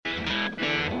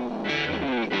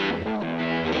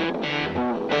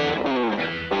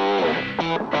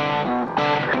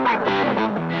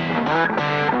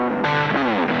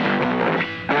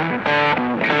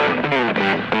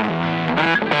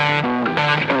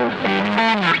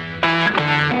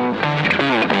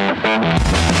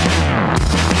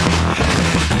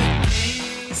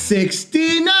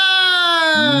69!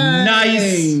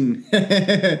 Nice!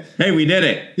 Hey, we did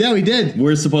it. Yeah, we did.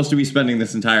 We're supposed to be spending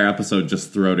this entire episode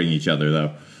just throating each other,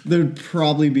 though. That'd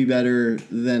probably be better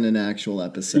than an actual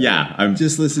episode. Yeah, I'm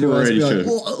just listen to us be like,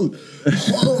 whoa.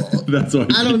 That's why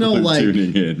I don't know, like,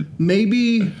 tuning in.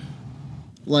 Maybe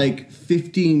like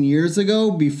 15 years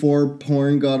ago, before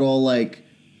porn got all like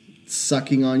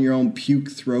sucking on your own puke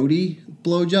throaty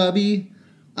blowjobby.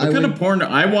 What kind of porn?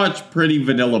 I watch pretty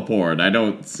vanilla porn. I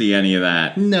don't see any of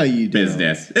that. No, you don't.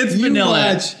 Business. It's vanilla.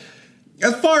 As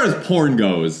far as porn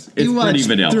goes, it's pretty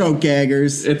vanilla. Throat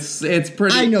gaggers. It's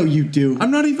pretty. I know you do.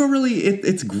 I'm not even really.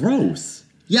 It's gross.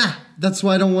 Yeah, that's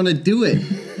why I don't want to do it.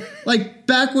 Like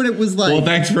back when it was like. Well,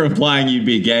 thanks for implying you'd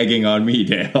be gagging on me,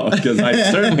 Dale, because I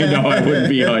certainly know I wouldn't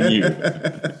be on you.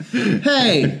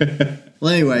 Hey.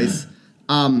 Well, anyways,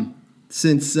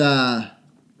 since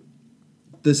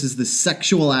this is the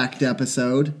sexual act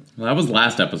episode. Well, that was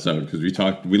last episode because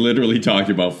we literally talked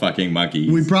about fucking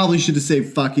monkeys. We probably should have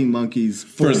saved fucking monkeys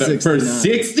for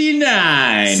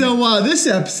 69. So this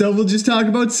episode we'll just talk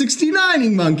about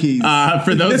 69ing monkeys.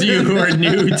 For those of you who are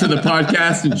new to the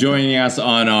podcast and joining us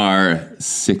on our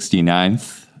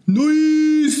 69th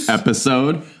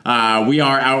episode, we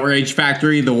are Outrage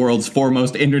Factory, the world's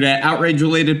foremost internet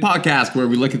outrage-related podcast where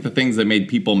we look at the things that made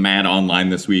people mad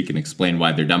online this week and explain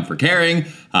why they're dumb for caring.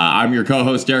 I'm your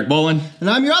co-host, Derek Bolin. And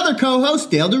I'm your other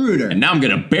co-host, Dale DeRuiter. And now I'm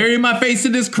going to bury my face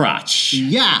in his crotch.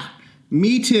 Yeah,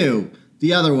 me too.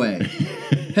 The other way.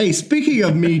 Hey, speaking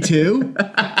of me too.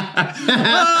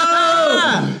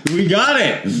 Oh, we got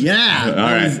it. Yeah.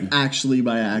 That was actually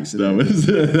by accident.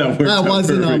 That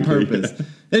wasn't on purpose.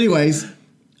 Anyways,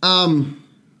 now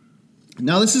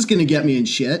this is going to get me in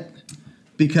shit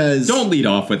because... Don't lead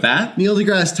off with that. Neil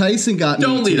deGrasse Tyson got me.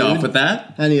 Don't lead off with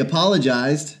that. And he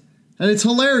apologized. And it's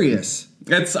hilarious.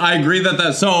 I agree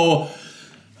that... So,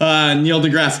 Neil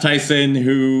deGrasse Tyson,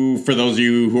 who, for those of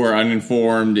you who are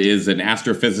uninformed, is an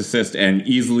astrophysicist and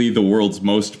easily the world's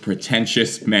most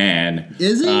pretentious man.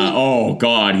 Is he? Oh,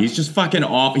 God. He's just fucking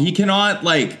off. He cannot,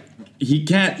 like... He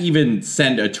can't even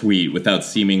send a tweet without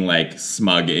seeming, like,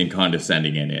 smug and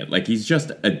condescending in it. Like, he's just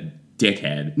a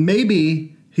dickhead.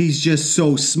 Maybe he's just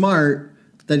so smart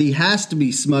that he has to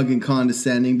be smug and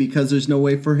condescending because there's no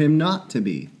way for him not to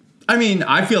be. I mean,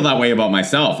 I feel that way about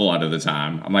myself a lot of the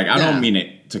time. I'm like, I don't mean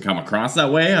it to come across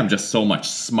that way. I'm just so much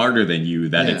smarter than you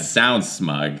that it sounds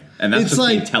smug. And that's just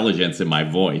like, the intelligence in my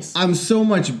voice. I'm so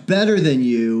much better than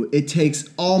you. It takes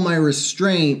all my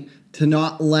restraint to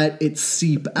not let it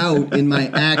seep out in my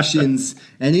actions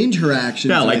and interactions.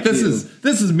 Yeah, like this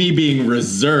is me being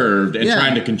reserved and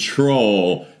trying to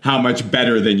control how much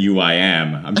better than you I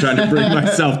am. I'm trying to bring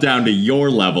myself down to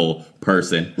your level,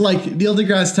 person. Like Neil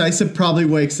deGrasse Tyson probably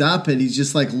wakes up and he's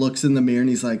just like looks in the mirror and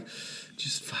he's like,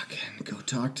 just fucking go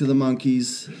talk to the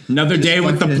monkeys. Another day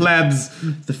with the plebs.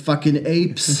 The fucking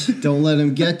apes. Don't let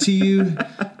them get to you.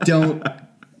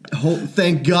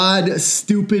 Thank God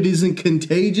stupid isn't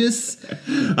contagious.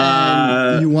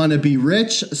 And you want to be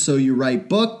rich, so you write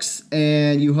books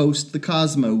and you host the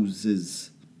Cosmoses.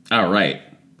 All right.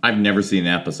 I've never seen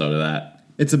an episode of that.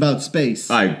 It's about space.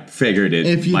 I figured it.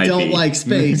 If you might don't be. like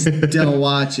space, don't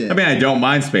watch it. I mean, I don't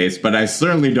mind space, but I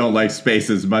certainly don't like space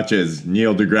as much as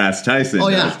Neil deGrasse Tyson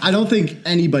does. Yeah. I don't think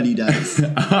anybody does.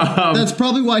 That's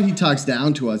probably why he talks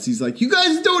down to us. He's like, you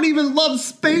guys don't even love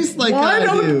space like I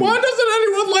do. Why doesn't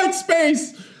anyone like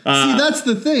space? See, that's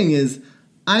the thing is,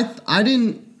 I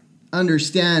didn't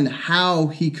understand how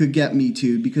he could get Me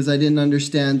Too because I didn't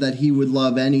understand that he would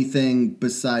love anything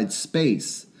besides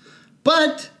space.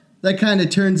 But that kind of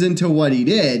turns into what he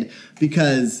did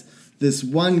because this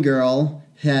one girl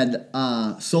had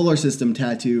a solar system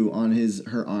tattoo on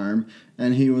her arm,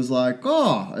 and he was like,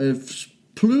 oh, if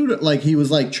Pluto, like he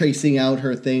was like tracing out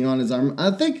her thing on his arm.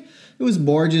 I think it was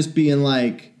more just being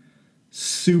like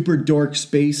super dork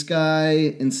space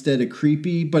guy instead of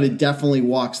creepy, but it definitely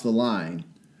walks the line.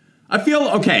 I feel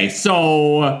okay.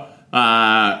 So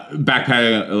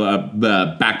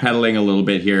backpedaling a little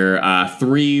bit here.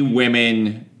 3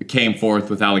 women came forth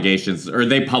with allegations, or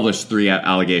they published 3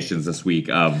 allegations this week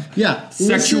of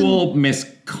sexual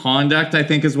misconduct, I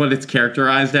think is what it's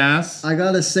characterized as. I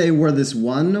gotta say where this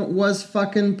one was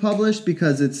fucking published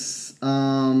because it's,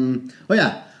 one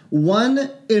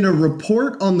in a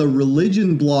report on the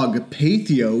religion blog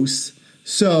Pathos.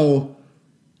 So,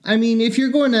 I mean, if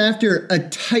you're going after a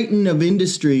titan of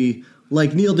industry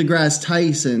like Neil deGrasse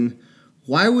Tyson,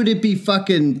 why would it be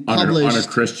fucking published? On a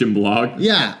Christian blog?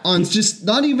 Yeah, on just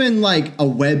not even like a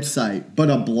website, but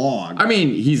a blog. I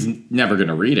mean, he's never going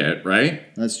to read it, right?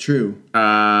 That's true.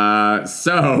 So...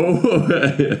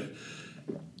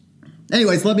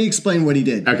 Anyways, let me explain what he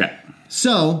did. Okay.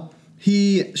 So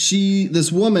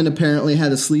this woman apparently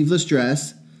had a sleeveless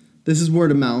dress. This is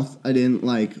word of mouth. I didn't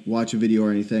watch a video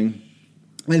or anything.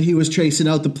 And he was tracing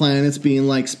out the planets, being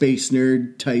like space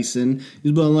nerd Tyson.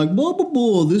 He's being like, blah, blah,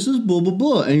 blah, this is blah, blah,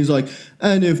 blah. And he's like,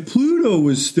 and if Pluto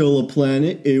was still a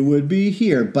planet, it would be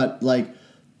here. But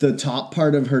the top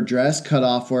part of her dress cut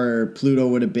off where Pluto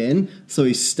would have been. So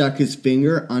he stuck his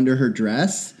finger under her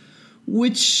dress,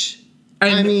 which,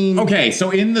 okay,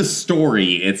 so in the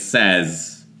story, it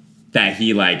says that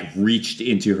he reached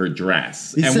into her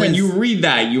dress. And when you read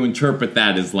that, you interpret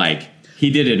that as he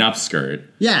did an upskirt.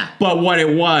 Yeah. But what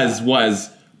it was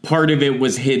part of it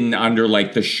was hidden under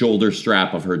the shoulder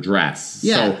strap of her dress.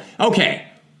 Yeah. So, okay.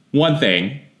 One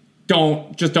thing,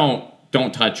 don't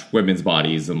touch women's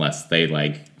bodies unless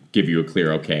they give you a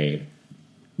clear okay.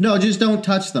 No, just don't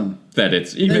touch them. That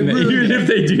it's even if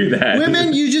they do that.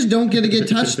 Women, you just don't get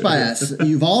touched by us.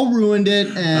 You've all ruined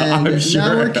it, and sure.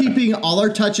 now we're keeping all our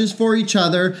touches for each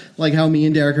other, like how me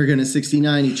and Derek are going to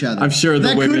 69 each other. I'm sure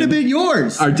that could have been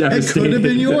yours. Are devastated. It could have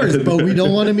been yours, but we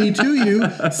don't want to Me Too you,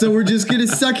 so we're just going to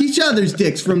suck each other's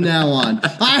dicks from now on.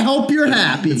 I hope you're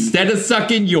happy. Instead of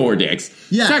sucking your dicks.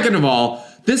 Yeah. Second of all,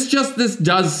 this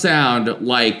does sound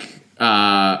like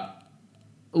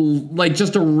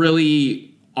just a really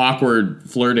awkward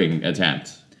flirting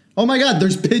attempt. Oh my God,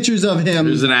 there's pictures of him.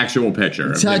 There's an actual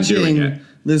picture touching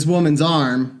this woman's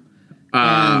arm.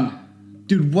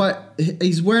 Dude, what?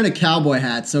 He's wearing a cowboy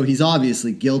hat, so he's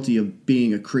obviously guilty of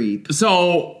being a creep.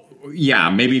 So, yeah,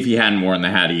 maybe if he hadn't worn the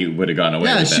hat, he would have gone away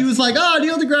with it. Yeah, she was like, oh,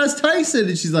 Neil deGrasse Tyson.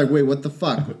 And she's like, wait, what the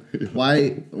fuck?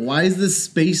 Why is this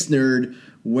space nerd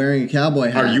wearing a cowboy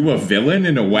hat? Are you a villain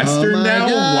in a Western now?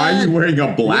 God. Why are you wearing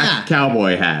a black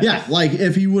cowboy hat? Yeah,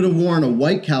 if he would have worn a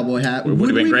white cowboy hat, would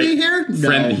we be here?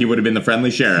 No. He would have been the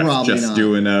friendly sheriff, Probably just not.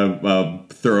 doing a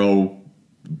thorough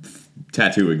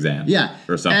tattoo exam. Yeah.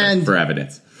 Or something and for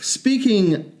evidence.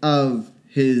 Speaking of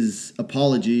his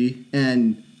apology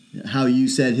and how you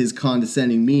said his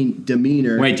condescending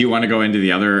demeanor. Wait, do you want to go into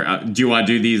the other? Do you want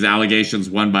to do these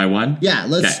allegations one by one? Yeah,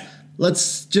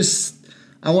 let's just.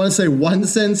 I want to say one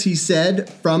sentence he said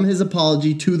from his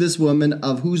apology to this woman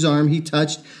of whose arm he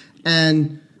touched.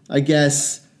 And I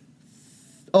guess,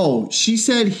 she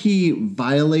said he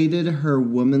violated her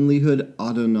womanlyhood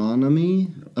autonomy.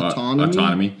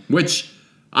 Which,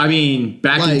 back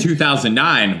in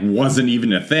 2009 wasn't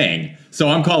even a thing. So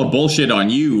I'm calling bullshit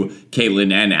on you,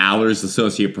 Caitlin N. Allers,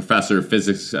 Associate Professor of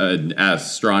Physics and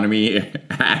Astronomy.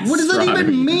 What does that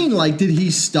even mean? Did he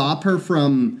stop her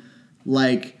from,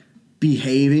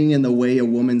 behaving in the way a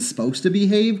woman's supposed to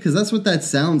behave? Because that's what that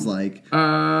sounds like.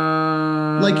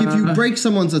 If you break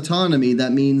someone's autonomy,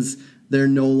 that means they're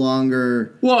no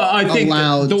longer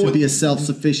allowed to be a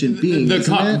self-sufficient being.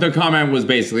 The comment was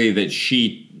basically that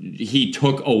he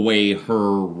took away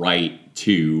her right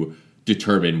to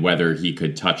determine whether he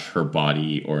could touch her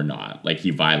body or not. He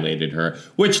violated her,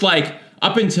 which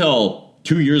up until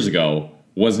 2 years ago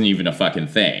wasn't even a fucking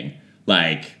thing.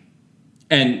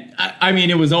 And,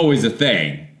 it was always a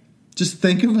thing. Just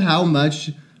think of how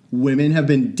much women have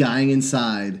been dying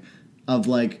inside of,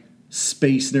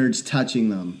 space nerds touching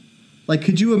them.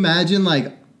 Could you imagine,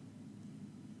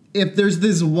 if there's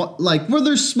this, where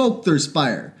there's smoke, there's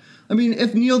fire.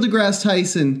 If Neil deGrasse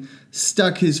Tyson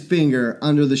stuck his finger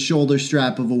under the shoulder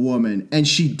strap of a woman and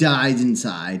she died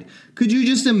inside, could you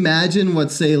just imagine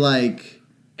what, say,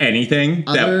 anything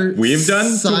that we've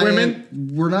done to women?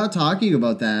 We're not talking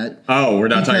about that. Oh, we're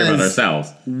not talking about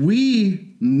ourselves.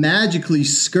 We magically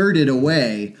skirted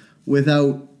away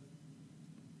without...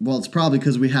 Well, it's probably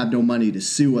because we have no money to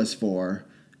sue us for,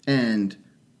 and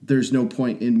there's no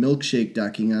point in milkshake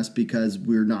ducking us because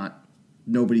we're not...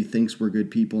 Nobody thinks we're good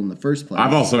people in the first place.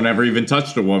 I've also never even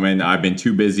touched a woman. I've been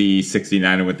too busy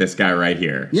 69ing with this guy right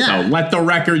here. Yeah. So let the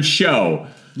record show.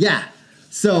 Yeah.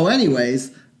 So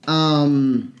anyways... I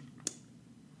want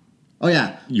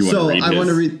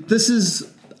to read. This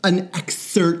is an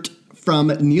excerpt from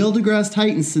Neil deGrasse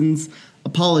Tyson's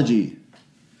apology.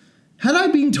 Had I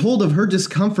been told of her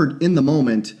discomfort in the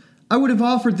moment, I would have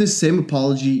offered this same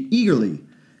apology eagerly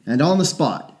and on the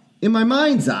spot. In my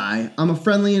mind's eye, I'm a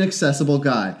friendly and accessible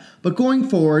guy, but going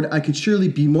forward, I could surely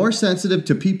be more sensitive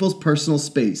to people's personal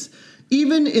space,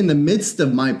 even in the midst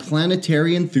of my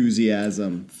planetary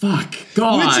enthusiasm. Fuck,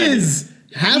 God. Which is...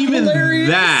 half even hilarious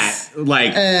that,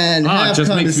 and half it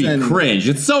just makes me cringe.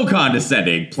 It's so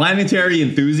condescending. Planetary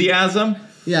enthusiasm?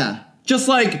 Yeah. Just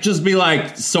be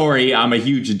like, sorry, I'm a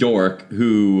huge dork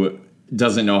who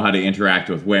doesn't know how to interact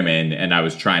with women, and I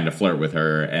was trying to flirt with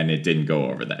her, and it didn't go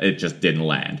over that. It just didn't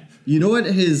land. You know what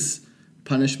his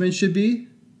punishment should be?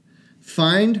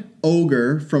 find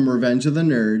Ogre from Revenge of the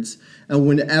Nerds, and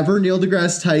whenever Neil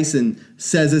deGrasse Tyson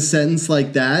says a sentence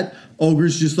like that,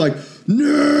 Ogre's just like,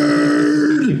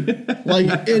 nerd!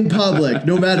 Like, in public,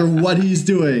 no matter what he's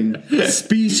doing.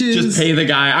 Speeches. Just pay the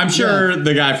guy. I'm sure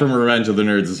the guy from Revenge of the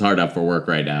Nerds is hard up for work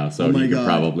right now, so you could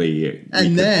probably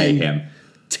pay him.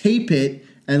 Tape it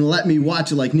and let me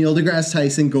watch it. Like, Neil deGrasse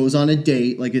Tyson goes on a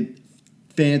date, like a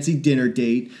fancy dinner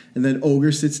date, and then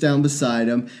Ogre sits down beside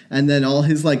him, and then all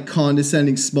his, like,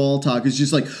 condescending small talk is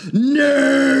just like,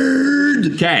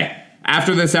 nerd! Okay.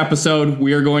 After this episode,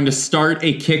 we are going to start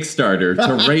a Kickstarter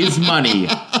to raise money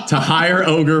to hire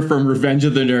Ogre from Revenge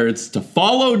of the Nerds to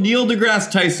follow Neil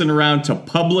deGrasse Tyson around to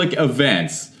public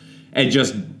events and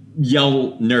just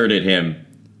yell nerd at him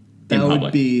in public. That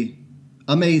would be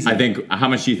amazing. I think, how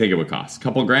much do you think it would cost?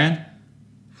 Couple grand?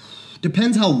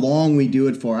 Depends how long we do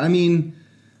it for. I mean,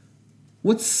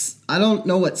 I don't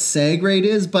know what SAG rate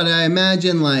is, but I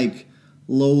imagine, like,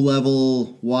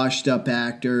 low-level, washed-up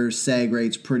actor, SAG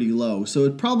rate's pretty low. So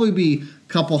it'd probably be a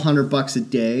couple $100 a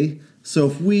day. So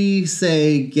if we,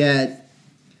 say, get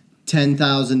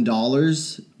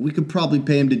 $10,000, we could probably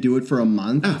pay him to do it for a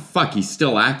month. Oh, fuck, he's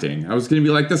still acting. I was going to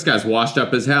be like, this guy's washed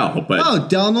up as hell, but... Oh,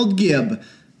 Donald Gibb.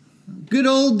 Good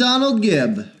old Donald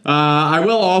Gibb. I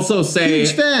will also say...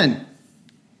 Huge fan.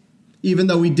 Even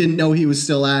though we didn't know he was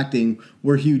still acting,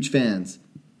 we're huge fans.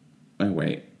 Oh,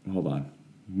 wait. Hold on.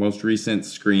 Most recent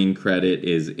screen credit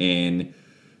is in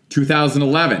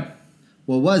 2011.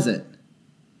 What was it?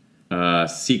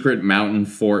 Secret Mountain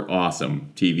Fort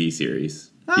Awesome TV series.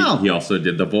 Oh. He also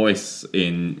did the voice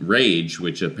in Rage,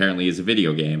 which apparently is a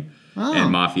video game,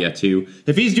 and Mafia 2.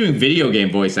 If he's doing video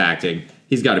game voice acting,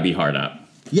 he's got to be hard up.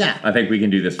 Yeah. I think we can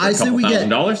do this for a couple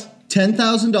 $1,000.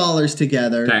 $10,000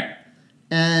 together. Okay.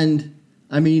 And,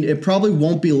 I mean, it probably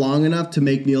won't be long enough to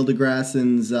make Neil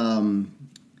deGrasse's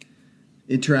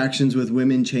interactions with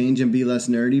women change and be less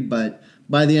nerdy, but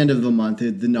by the end of the month,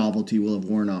 the novelty will have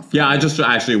worn off. Yeah, I just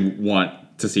actually want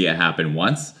to see it happen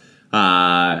once.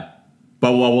 But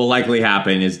what will likely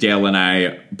happen is Dale and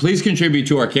I, please contribute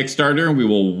to our Kickstarter, and we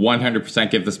will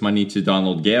 100% give this money to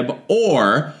Donald Gibb,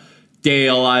 or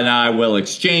Dale and I will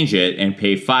exchange it and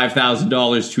pay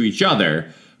 $5,000 to each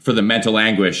other for the mental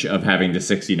anguish of having to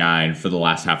 69 for the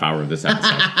last half hour of this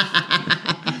episode.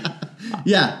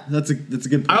 Yeah, that's a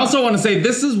good point. I also want to say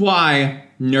this is why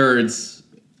nerds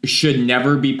should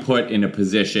never be put in a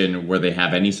position where they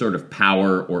have any sort of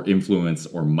power or influence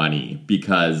or money,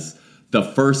 because the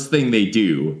first thing they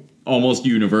do, almost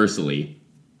universally,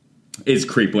 is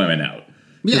creep women out.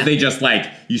 Yeah. They just, like,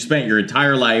 you spent your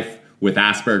entire life with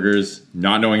Asperger's,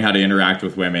 not knowing how to interact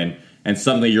with women, and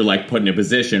suddenly you're, like, put in a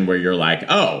position where you're like,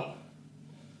 oh.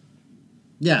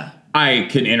 Yeah. I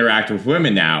can interact with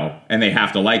women now, and they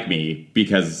have to like me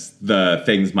because the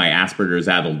things my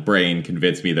Asperger's-addled brain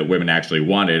convinced me that women actually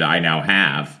wanted, I now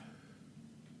have.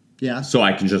 Yeah. So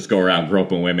I can just go around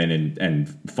groping women and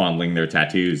fondling their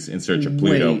tattoos in search of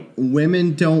Pluto. Wait,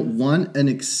 women don't want an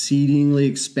exceedingly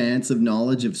expansive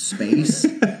knowledge of space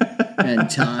and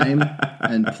time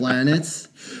and planets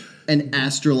and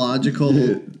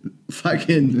astrological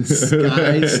fucking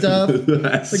sky stuff.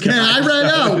 Okay, I ran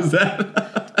out.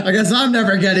 I guess I'm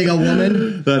never getting a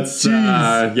woman. That's,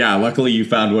 yeah, luckily you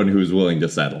found one who's willing to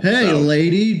settle. Hey,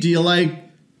 lady, do you like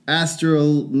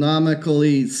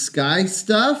astronomically sky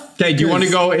stuff? Okay, do you want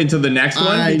to go into the next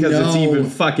one? Because it's even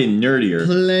fucking nerdier.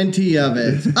 Plenty of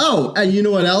it. Oh, and you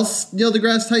know what else Neil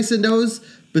deGrasse Tyson knows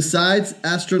besides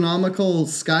astronomical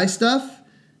sky stuff?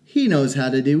 He knows how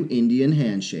to do Indian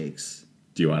handshakes.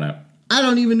 Do you want to? I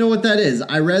don't even know what that is.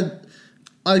 I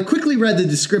quickly read the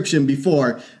description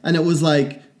before, and it was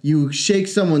like you shake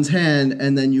someone's hand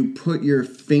and then you put your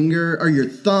finger or your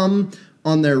thumb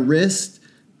on their wrist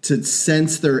to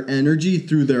sense their energy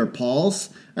through their pulse.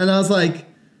 And I was like,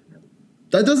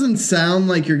 that doesn't sound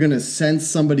like you're going to sense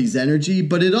somebody's energy,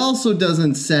 but it also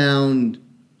doesn't sound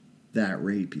that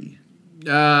rapey.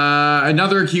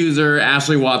 Another accuser,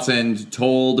 Ashley Watson,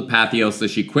 told Pathos that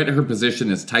she quit her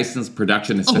position as Tyson's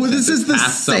production assistant. Oh, this is the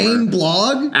same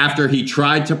blog? After he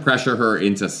tried to pressure her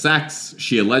into sex.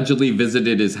 She allegedly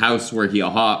visited his house where he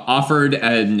offered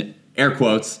an, air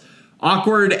quotes,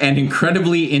 awkward and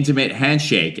incredibly intimate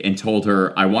handshake and told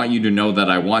her, I want you to know that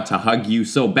I want to hug you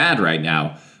so bad right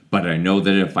now, but I know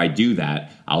that if I do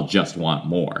that, I'll just want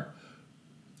more.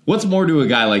 What's more to a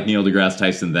guy like Neil deGrasse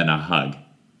Tyson than a hug?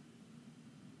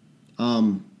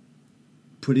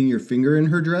 Putting your finger in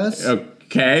her dress?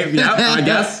 Okay, yeah, I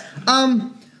guess.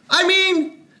 I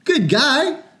mean, good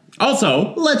guy.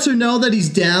 Also, lets her know that he's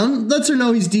down. Lets her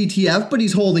know he's DTF, but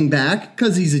he's holding back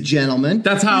because he's a gentleman.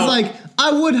 That's how... He's like,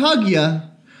 I would hug you.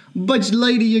 but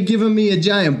lady, you're giving me a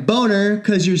giant boner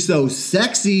because you're so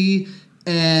sexy.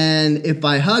 And if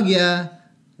I hug ya,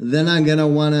 then I'm going to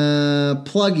want to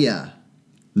plug ya.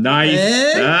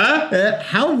 Nice.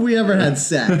 How have we ever had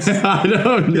sex? I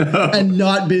don't know. And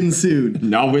not been sued?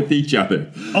 Not with each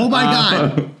other. Oh my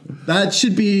God. That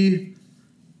should be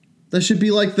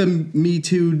like the Me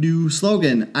Too new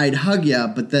slogan. I'd hug ya,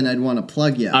 but then I'd want to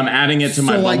plug ya. I'm adding it to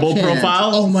my Bumble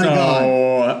profile. Oh my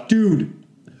God. Dude.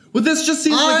 Well, this just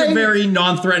seems like a very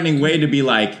non-threatening way to be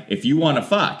like, if you want to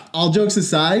fuck. All jokes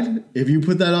aside, if you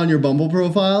put that on your Bumble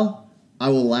profile, I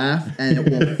will laugh, and it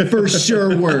will for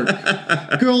sure work.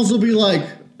 Girls will be like,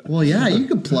 well, yeah, you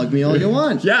can plug me all you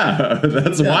want. Yeah,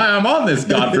 that's why I'm on this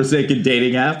godforsaken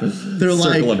dating app. They're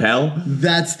Circle of hell.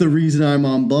 That's the reason I'm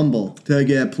on Bumble, to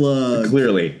get plugged.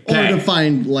 Clearly. Or to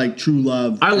find, like, true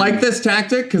love. I like this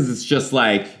tactic because it's just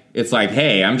like,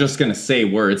 hey, I'm just going to say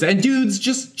words. And dudes,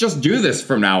 just do this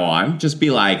from now on. Just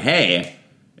be like, hey,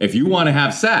 if you want to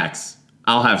have sex,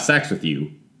 I'll have sex with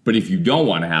you. But if you don't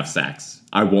want to have sex,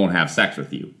 I won't have sex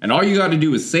with you. And all you got to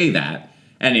do is say that,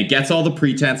 and it gets all the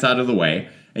pretense out of the way,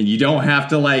 and you don't have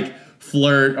to, like,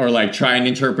 flirt or, like, try and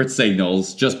interpret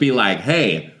signals. Just be like,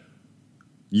 hey,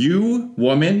 you,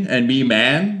 woman, and me,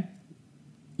 man,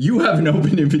 you have an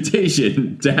open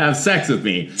invitation to have sex with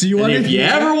me. Do you want and if you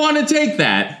ever want to take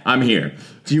that, I'm here.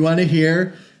 Do you want to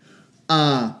hear?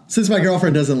 Since my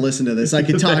girlfriend doesn't listen to this, I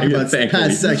can talk about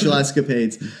past sexual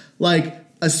escapades. Like,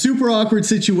 a super awkward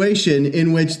situation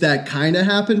in which that kind of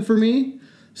happened for me.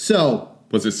 So,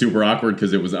 was it super awkward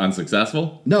because it was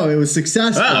unsuccessful? No, it was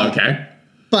successful. Oh, okay.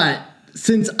 But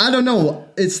since, I don't know,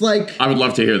 it's like... I would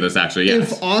love to hear this, actually,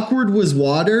 yes. If awkward was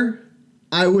water,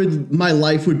 my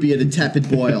life would be at a tepid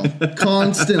boil.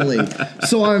 Constantly.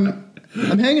 So I'm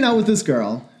hanging out with this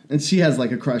girl, and she has,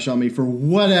 like, a crush on me for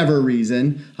whatever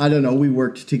reason. I don't know, we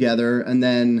worked together, and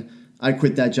then I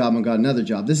quit that job and got another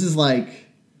job. This is, like...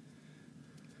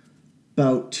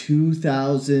 about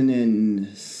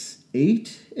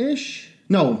 2008-ish?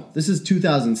 No, this is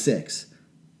 2006.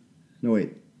 No,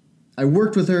 wait. I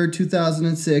worked with her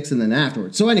 2006 and then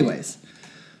afterwards. So anyways,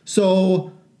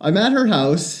 I'm at her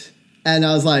house and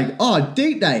I was like, oh,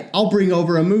 date night. I'll bring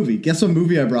over a movie. Guess what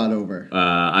movie I brought over?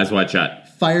 Eyes Wide Shut.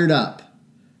 Fired Up.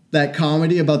 That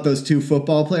comedy about those two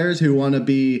football players who want to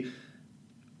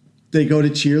they go to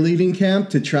cheerleading camp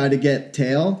to try to get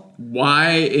tail. Why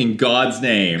in God's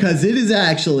name? Because it is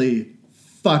actually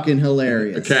fucking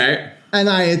hilarious. Okay. And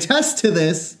I attest to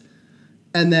this.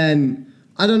 And then,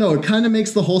 I don't know, it kind of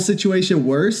makes the whole situation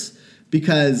worse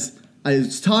because I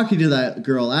was talking to that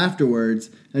girl afterwards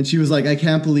and she was like, I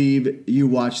can't believe you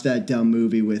watched that dumb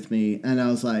movie with me. And I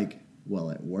was like, well,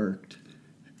 it worked.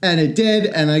 And it did.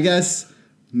 And I guess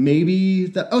maybe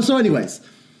that... Oh, so anyways.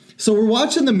 So we're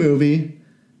watching the movie.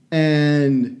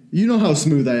 And you know how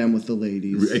smooth I am with the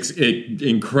ladies.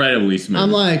 Incredibly smooth. I'm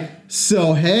like,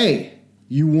 so hey,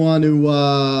 you want to,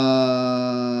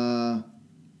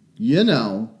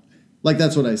 like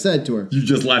that's what I said to her. You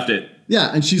just left it.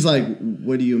 Yeah, and she's like,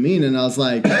 what do you mean? And I was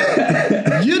like, and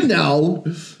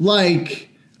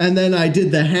then I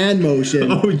did the hand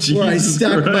motion where I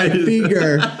stuck my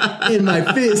finger in my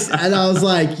fist, and I was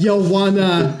like,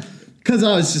 because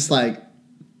I was just like,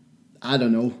 I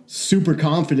don't know, super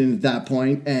confident at that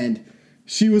point. And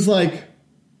she was like,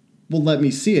 well, let me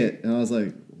see it. And I was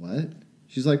like, what?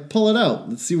 She's like, pull it out.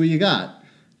 Let's see what you got.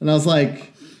 And I was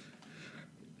like,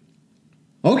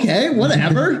 okay,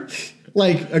 whatever.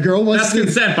 Like, a girl wants That's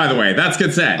consent, by the way. That's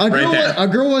consent. A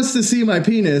girl wants to see my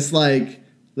penis. Like,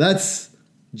 that's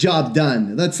job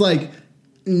done. That's like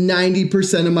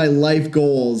 90% of my life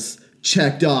goals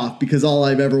checked off because all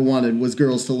I've ever wanted was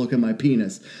girls to look at my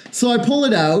penis. So I pull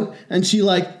it out and she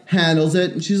like handles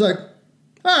it and she's like,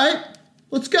 all right,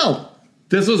 let's go.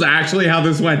 This was actually how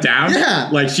this went down? Yeah.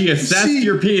 Like she assessed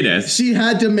your penis. She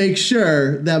had to make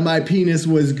sure that my penis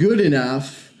was good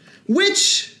enough,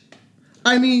 which,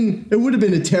 I mean, it would have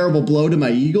been a terrible blow to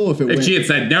my ego if she had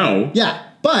said no. Yeah,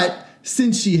 but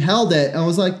since she held it and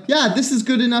was like, yeah, this is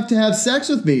good enough to have sex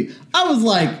with me, I was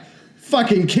like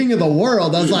fucking king of the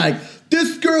world. I was like,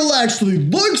 this girl actually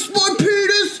likes my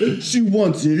penis. She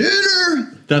wants it in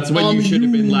her. That's when you should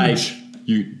have been like,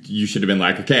 you should have been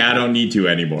like, okay, I don't need to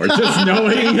anymore. Just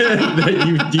knowing that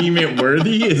you deem it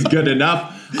worthy is good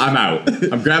enough. I'm out.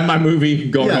 I'm grabbing my movie,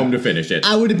 going home to finish it.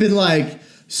 I would have been like,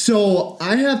 so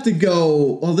I have to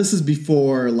go. Well, this is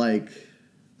before, like,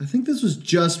 I think this was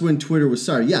just when Twitter was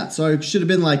started. Yeah, so I should have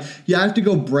been like, I have to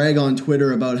go brag on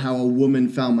Twitter about how a woman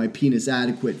found my penis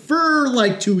adequate for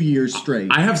like 2 years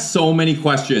straight. I have so many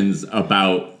questions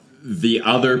about the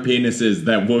other penises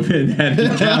that women had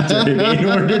encountered in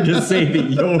order to say that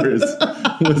yours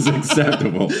was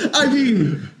acceptable. I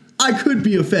mean, I could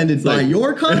be offended by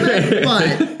your comment,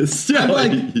 but still,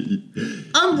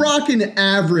 I'm rocking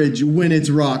average when it's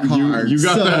rock hard. You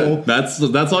got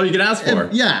that. That's all you can ask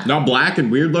for. Yeah. Not black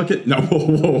and weird looking. No,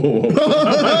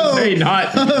 whoa. Hey,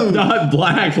 not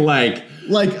black like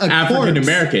a African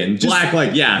American. Black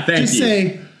thank you. Just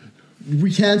say,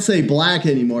 we can't say black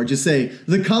anymore. Just say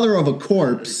the color of a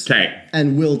corpse. Okay.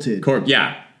 And wilted.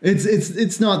 Yeah.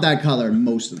 It's not that color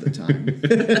most of the time.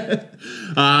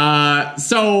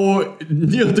 So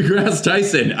Neil deGrasse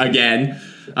Tyson again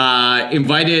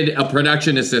invited a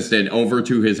production assistant over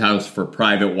to his house for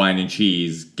private wine and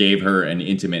cheese, gave her an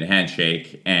intimate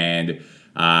handshake, and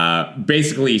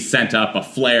basically sent up a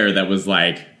flare that was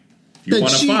like, if you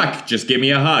want to fuck, just give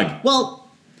me a hug. Well,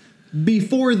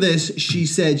 before this, she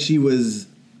said she was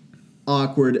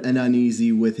awkward and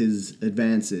uneasy with his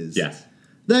advances. Yes.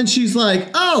 Then she's like,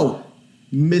 oh,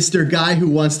 Mr. Guy who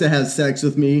wants to have sex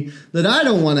with me that I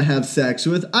don't want to have sex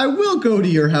with, I will go to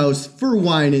your house for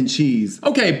wine and cheese.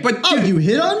 Okay, but... Oh, you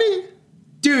hit on me?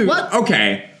 Dude, what?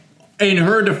 Okay. In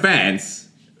her defense,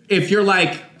 if your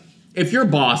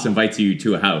boss invites you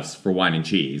to a house for wine and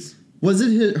cheese... Was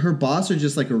it her boss or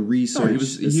just like a research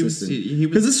assistant?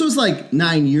 Because this was like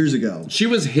 9 years ago. She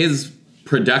was his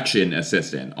production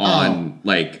assistant on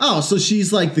Oh, so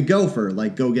she's like the gopher,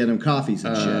 like go get him coffees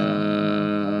and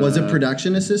shit. Was it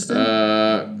production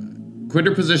assistant? Quit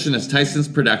her position as Tyson's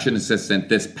production assistant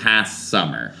this past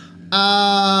summer. So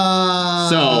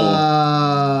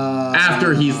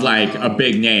after he's like a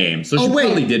big name, so she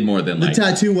probably did more than like the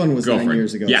tattoo one was 9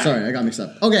 years ago. Yeah. Sorry, I got mixed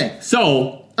up. Okay,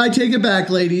 so I take it back,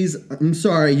 ladies. I'm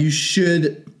sorry. You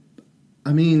should.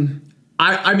 I mean,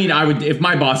 I would, if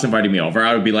my boss invited me over,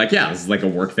 I would be like, yeah, this is like a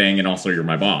work thing, and also you're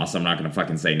my boss. I'm not going to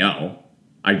fucking say no.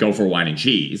 I'd go for wine and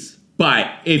cheese.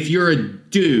 But if you're a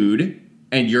dude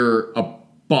and you're a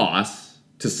boss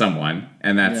to someone,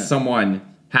 and that someone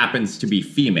happens to be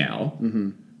female,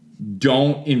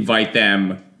 don't invite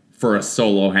them for a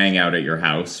solo hangout at your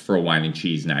house for a wine and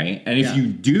cheese night. And if you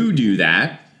do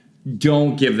that,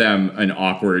 don't give them an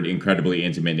awkward, incredibly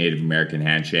intimate Native American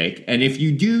handshake. And if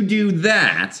you do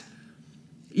that...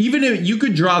 Even if you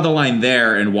could draw the line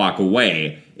there and walk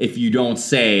away if you don't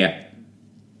say,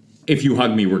 if you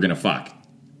hug me, we're going to fuck.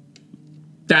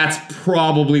 That's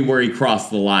probably where he crossed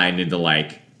the line into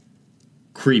like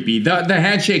creepy. The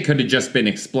handshake could have just been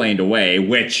explained away,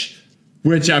 which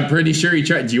I'm pretty sure he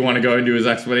tried. Do you want to go into his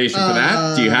explanation for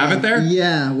that? Do you have it there?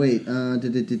 Yeah, wait. Oh,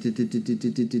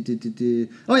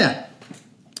 yeah.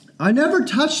 I never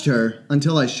touched her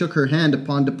until I shook her hand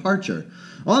upon departure.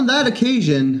 On that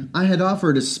occasion, I had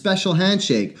offered a special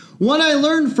handshake, one I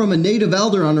learned from a native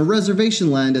elder on a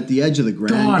reservation land at the edge of the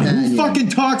Grand Canyon. Who fucking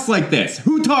talks like this?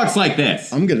 Who talks like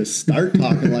this? I'm gonna start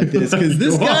talking like this, because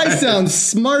this guy sounds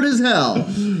smart as hell.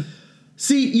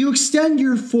 See, you extend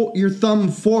your thumb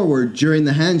forward during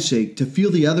the handshake to feel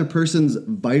the other person's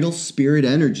vital spirit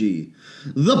energy.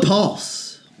 The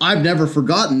pulse. I've never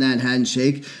forgotten that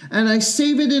handshake, and I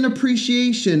save it in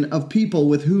appreciation of people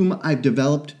with whom I've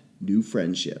developed new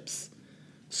friendships.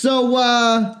 So,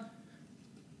 I'm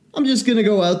just gonna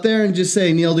go out there and just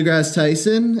say, Neil deGrasse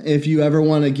Tyson, if you ever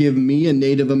want to give me a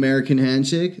Native American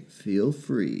handshake, feel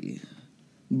free.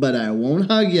 But I won't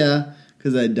hug ya,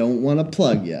 because I don't want to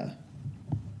plug ya.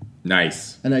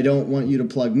 Nice. And I don't want you to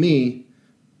plug me,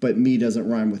 but me doesn't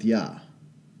rhyme with ya.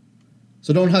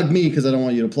 So don't hug me, because I don't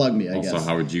want you to plug me, I guess. Also,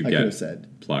 how would you get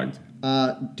plugged?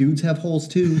 Dudes have holes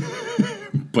too.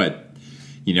 But...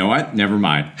 You know what? Never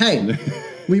mind. Hey,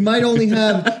 we might only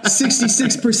have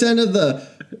 66% of the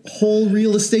whole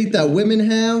real estate that women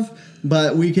have,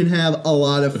 but we can have a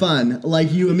lot of fun,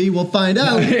 like you and me will find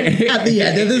out at the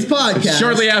end of this podcast.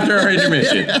 Shortly after our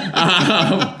intermission.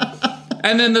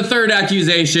 And then the third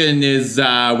accusation is,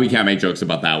 we can't make jokes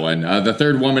about that one. The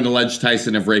third woman alleged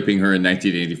Tyson of raping her in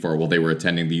 1984 while they were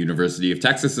attending the University of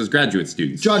Texas as graduate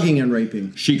students. Drugging and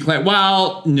raping. She claimed,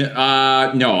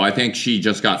 no, I think she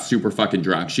just got super fucking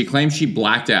drunk. She claimed she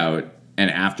blacked out, and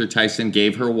after Tyson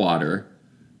gave her water...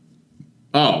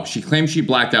 Oh, she claimed she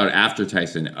blacked out after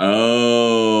Tyson.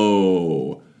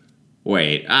 Oh.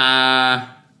 Wait. The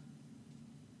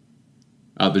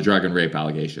drug and rape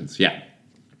allegations. Yeah.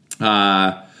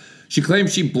 She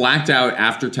claims she blacked out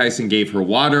after Tyson gave her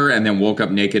water and then woke up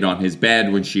naked on his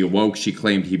bed. When she awoke, she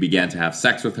claimed he began to have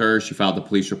sex with her. She filed a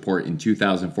police report in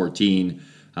 2014,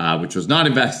 which was not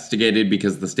investigated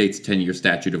because the state's 10-year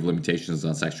statute of limitations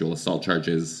on sexual assault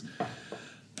charges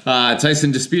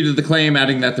Tyson disputed the claim,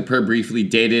 adding that the pair briefly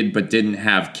dated but didn't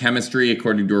have chemistry.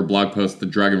 According to her blog post, the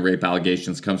drug and rape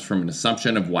allegations comes from an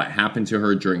assumption of what happened to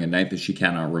her during a night that she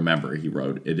cannot remember. He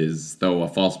wrote, "It is though a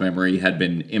false memory had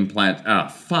been implanted." Oh,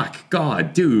 fuck.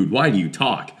 God, dude, why do you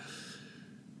talk?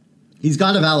 He's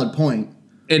got a valid point.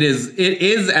 It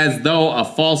is as though a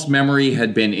false memory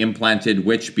had been implanted,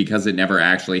 which, because it never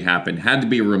actually happened, had to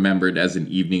be remembered as an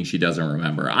evening she doesn't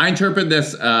remember. I interpret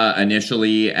this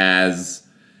initially as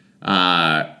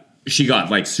she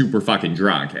got like super fucking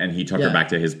drunk and he took her back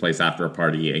to his place after a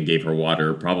party and gave her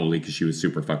water, probably because she was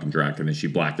super fucking drunk, and then she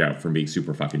blacked out from being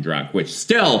super fucking drunk, which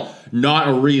still not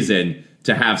a reason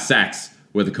to have sex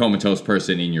with a comatose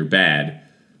person in your bed.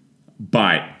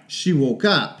 But she woke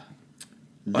up.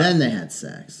 Then they had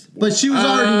sex. But she was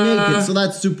already naked, so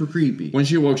that's super creepy. When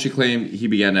she woke, she claimed he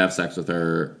began to have sex with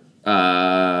her,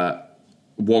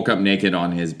 woke up naked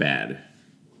on his bed.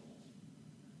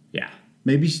 Yeah.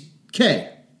 Maybe. Okay.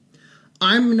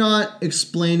 I'm not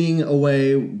explaining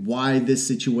away why this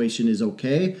situation is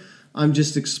okay. I'm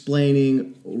just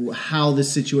explaining how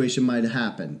this situation might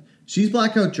happen. She's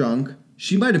blackout drunk.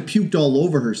 She might have puked all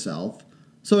over herself.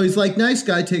 So he's like, nice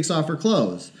guy, takes off her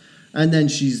clothes. And then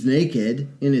she's naked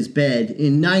in his bed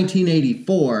in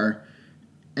 1984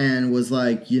 and was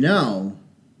like, you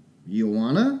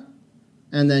wanna?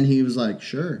 And then he was like,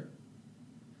 sure.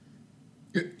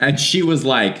 And she was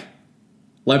like,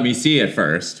 let me see it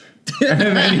first. And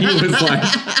then he was like,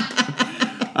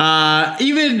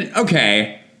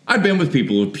 okay, I've been with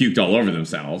people who've puked all over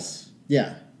themselves.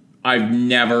 Yeah. I've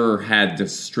never had to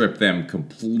strip them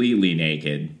completely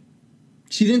naked.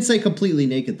 She didn't say completely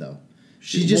naked, though.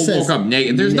 She just says woke up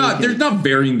naked. There's not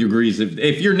varying degrees.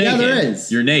 If you're naked, there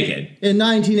is. You're naked. In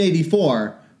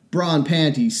 1984, bra and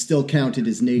panties still counted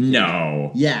as naked.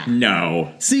 No. Yeah.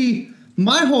 No. See,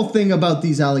 my whole thing about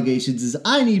these allegations is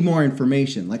I need more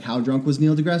information. Like, how drunk was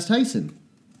Neil deGrasse Tyson?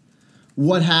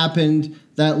 What happened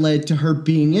that led to her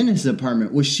being in his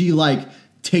apartment? Was she like,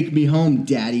 take me home,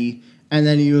 daddy? And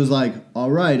then he was like, all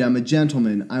right, I'm a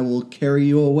gentleman. I will carry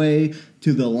you away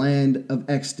to the land of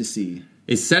ecstasy.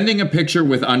 Is sending a picture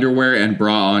with underwear and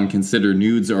bra on considered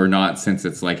nudes or not, since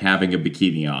it's like having a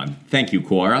bikini on? Thank you,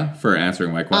 Quora, for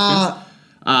answering my questions.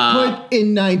 Put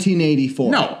in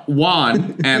 1984. No.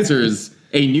 Juan answers,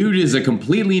 a nude is a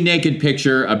completely naked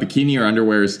picture. A bikini or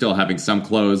underwear is still having some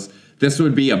clothes. This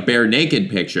would be a bare naked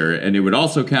picture, and it would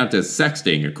also count as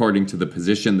sexting according to the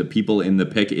position the people in the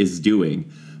pic is doing.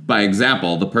 By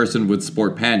example, the person would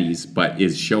sport panties, but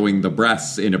is showing the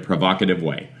breasts in a provocative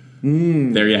way.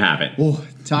 There you have it. Oh,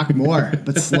 talk more,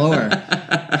 but slower.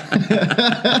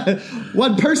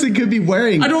 One person could be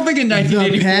wearing. I don't think in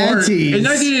 1984. In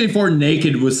 1984,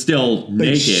 naked was still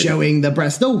naked, showing the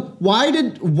breast. No, why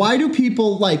do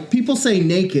people say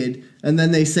naked and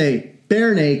then they say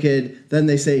bare naked, then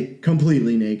they say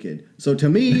completely naked? So to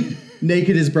me,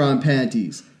 naked is bra and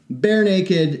panties. Bare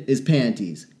naked is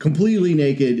panties. Completely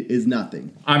naked is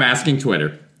nothing. I'm asking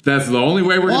Twitter. That's the only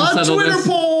way we're going to settle Twitter this.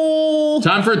 Poll.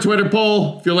 Time for a Twitter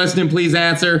poll. If you're listening, please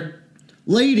answer.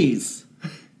 Ladies,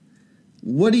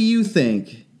 what do you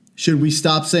think? Should we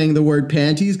stop saying the word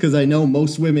panties? Because I know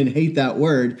most women hate that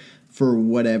word for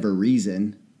whatever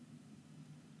reason.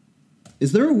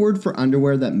 Is there a word for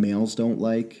underwear that males don't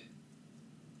like?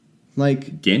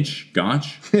 Like Ginch?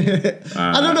 Gonch?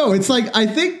 I don't know. It's like, I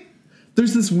think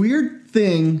there's this weird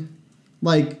thing,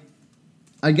 like,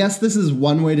 I guess this is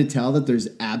one way to tell that there's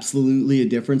absolutely a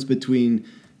difference between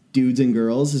dudes and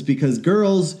girls, is because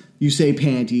girls, you say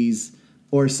panties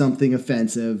or something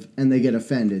offensive and they get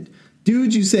offended.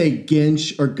 Dudes, you say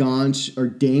ginch or gonch or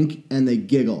dink and they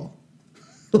giggle.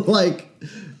 Like,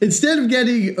 instead of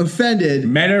getting offended.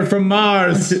 Men are from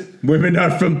Mars. Women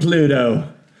are from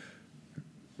Pluto.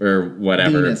 Or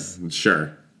whatever. Venus.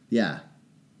 Sure. Yeah.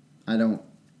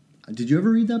 Did you ever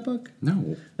read that book?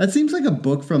 No. That seems like a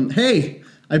book from, hey,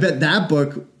 I bet that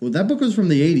book was from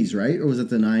the 80s, right? Or was it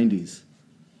the 90s?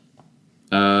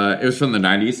 It was from the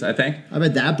 90s, I think. I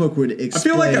bet that book would explain. I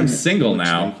feel like I'm single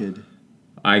now. Naked.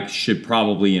 I should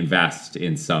probably invest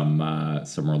in some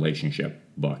relationship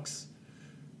books.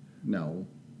 No.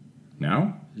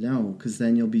 No? No, because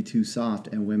then you'll be too soft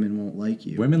and women won't like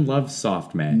you. Women love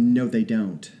soft men. No, they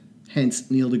don't.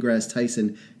 Hence, Neil deGrasse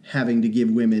Tyson having to give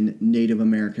women Native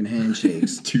American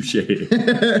handshakes. Touche.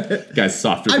 Guy's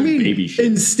softer than baby shit.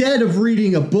 Instead of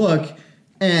reading a book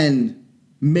and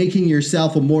making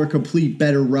yourself a more complete,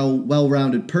 better,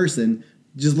 well-rounded person,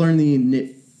 just learn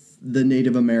the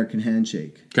Native American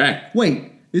handshake. Okay.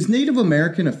 Wait, is Native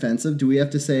American offensive? Do we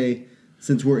have to say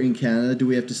Since we're in Canada, do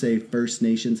we have to say First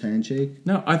Nations handshake?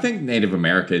 No, I think Native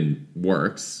American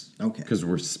works. Okay. Because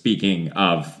we're speaking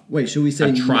of Wait, should we say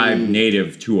a tribe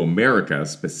native to America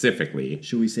specifically.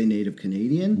 Should we say Native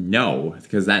Canadian? No,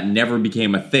 because that never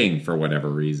became a thing for whatever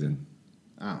reason.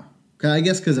 Oh. I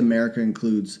guess because America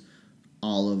includes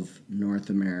all of North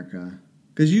America.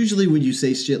 Because usually when you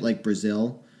say shit like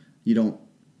Brazil, you don't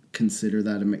consider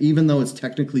that, even though it's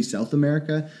technically South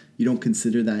America, you don't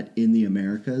consider that in the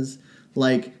Americas.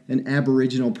 Like, an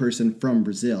Aboriginal person from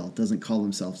Brazil doesn't call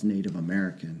themselves Native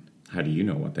American. How do you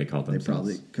know what they call themselves? They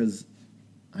probably, because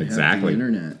I exactly. have the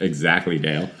internet. Exactly,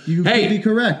 Dale. You could be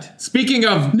correct. Speaking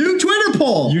of... New Twitter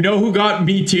poll! You know who got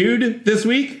Me Too'd this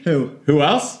week? Who? Who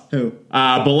else? Who?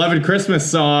 Beloved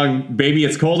Christmas song, Baby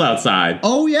It's Cold Outside.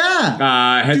 Oh,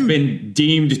 yeah! Has been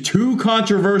deemed too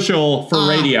controversial for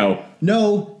radio.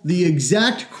 No, the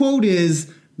exact quote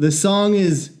is, the song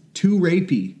is too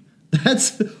rapey.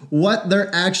 That's what they're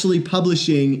actually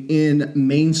publishing in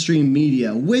mainstream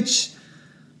media, which,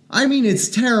 I mean, it's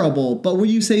terrible, but when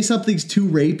you say something's too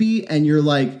rapey and you're,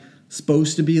 like,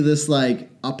 supposed to be this, like,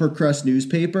 upper crust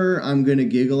newspaper, I'm going to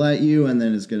giggle at you, and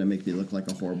then it's going to make me look like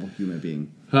a horrible human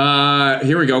being.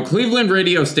 Here we go. Cleveland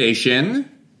radio station...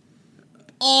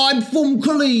 I'm from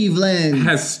Cleveland.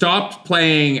 Has stopped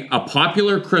playing a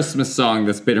popular Christmas song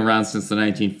that's been around since the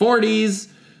 1940s.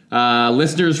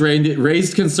 Listeners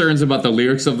raised concerns about the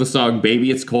lyrics of the song Baby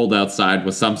It's Cold Outside,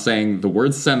 with some saying the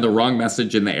words send the wrong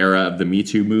message in the era of the Me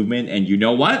Too movement. And you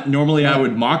know what? Normally I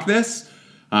would mock this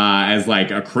as like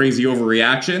a crazy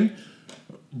overreaction.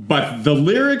 But the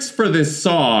lyrics for this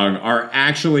song are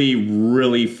actually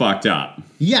really fucked up.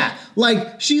 Yeah,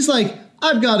 like, she's like,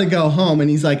 I've got to go home.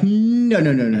 And he's like, no.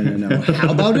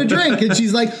 How about a drink? And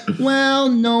she's like, well,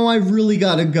 no, I've really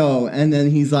got to go. And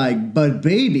then he's like, but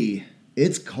baby,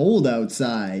 it's cold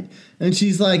outside. And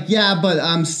she's like, yeah, but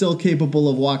I'm still capable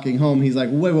of walking home. He's like,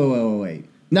 wait.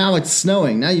 Now it's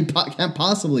snowing. Now you can't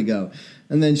possibly go.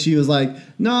 And then she was like,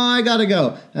 no, I got to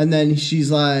go. And then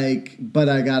she's like, but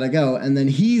I got to go. And then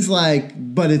he's like,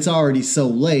 but it's already so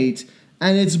late.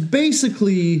 And it's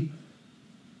basically...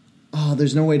 Oh,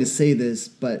 there's no way to say this,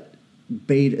 but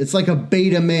it's like a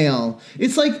beta male.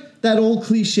 It's like that old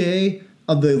cliche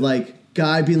of the, like,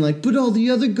 guy being like, but all the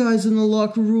other guys in the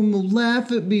locker room will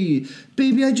laugh at me.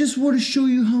 Baby, I just want to show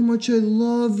you how much I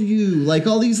love you. Like,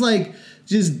 all these, like,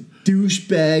 just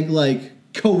douchebag, like,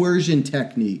 coercion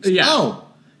techniques. Yeah. Oh,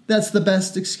 that's the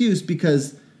best excuse,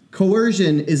 because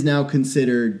coercion is now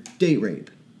considered date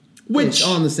rape. Which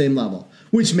on the same level.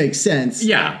 Which makes sense.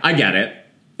 Yeah, I get it.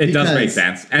 It does make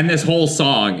sense. And this whole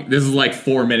song, this is like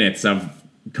 4 minutes of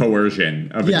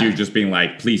coercion of a dude just being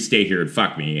like, please stay here and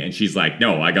fuck me. And she's like,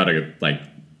 no, I gotta, like,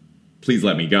 please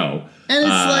let me go. And it's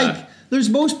like, there's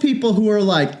most people who are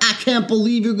like, I can't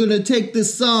believe you're gonna take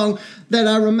this song that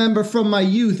I remember from my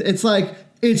youth. It's like,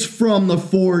 it's from the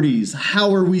 40s.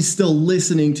 How are we still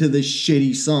listening to this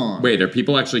shitty song? Wait, are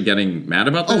people actually getting mad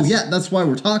about this? Oh, yeah, that's why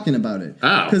we're talking about it.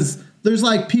 Oh. Because there's,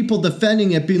 like, people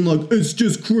defending it, being like, it's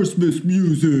just Christmas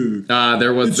music.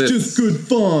 It's just good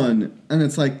fun. And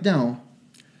it's like, no.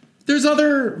 There's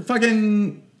other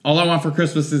fucking... All I Want for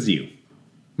Christmas Is You.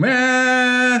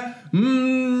 That's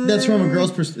from a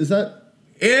girl's perspective. Is that...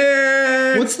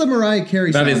 What's the Mariah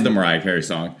Carey song? That is the Mariah Carey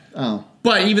song. Oh.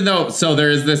 But even though... So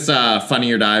there is this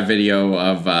Funny or Die video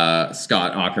of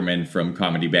Scott Aukerman from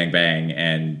Comedy Bang Bang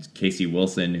and Casey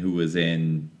Wilson, who was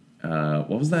in...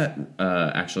 what was that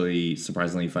actually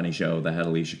surprisingly funny show that had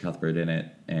Alicia Cuthbert in it?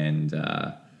 And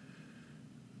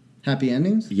Happy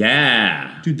Endings?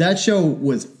 Yeah. Dude, that show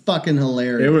was fucking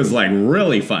hilarious. It was like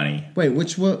really funny. Wait,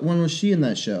 which one was she in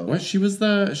that show? What? She was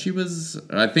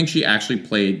I think she actually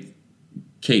played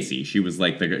Casey. She was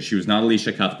like she was not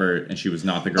Alicia Cuthbert, and she was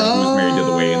not the girl who was married to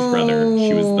the Wayans brother.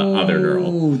 She was the other girl.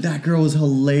 Oh, that girl was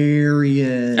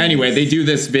hilarious. Anyway, they do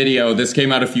this video. This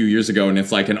came out a few years ago, and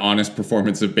it's like an honest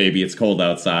performance of Baby It's Cold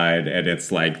Outside, and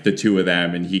it's like the two of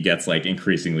them, and he gets like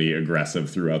increasingly aggressive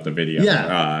throughout the video.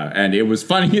 Yeah. And it was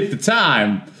funny at the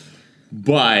time,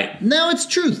 but... Now it's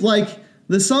truth. Like,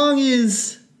 the song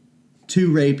is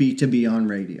too rapey to be on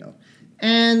radio.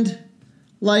 And,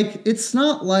 like, it's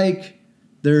not like...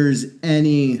 there's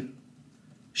any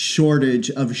shortage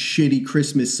of shitty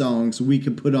Christmas songs we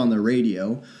could put on the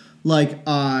radio. Like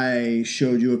I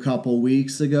showed you a couple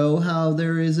weeks ago how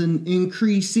there is an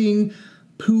increasing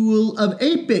pool of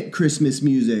 8-bit Christmas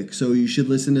music. So you should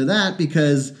listen to that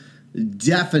because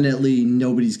definitely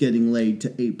nobody's getting laid to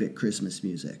 8-bit Christmas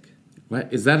music.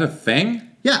 What? Is that a thing?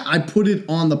 Yeah, I put it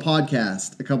on the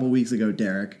podcast a couple weeks ago,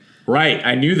 Derek. Right,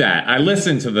 I knew that. I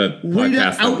listened to the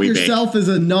podcast that we make. Out yourself as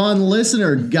a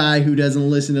non-listener guy who doesn't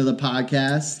listen to the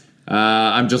podcast.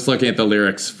 I'm just looking at the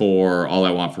lyrics for All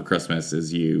I Want for Christmas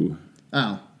Is You.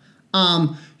 Oh.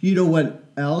 You know what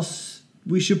else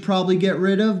we should probably get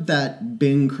rid of? That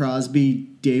Bing Crosby,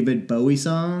 David Bowie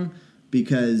song.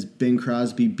 Because Bing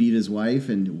Crosby beat his wife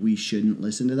and we shouldn't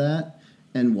listen to that.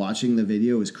 And watching the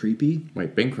video is creepy.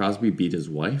 Wait, Bing Crosby beat his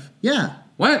wife? Yeah.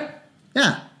 What?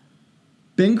 Yeah.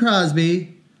 Bing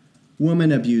Crosby,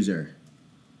 woman abuser.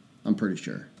 I'm pretty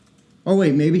sure. Or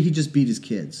wait, maybe he just beat his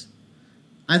kids.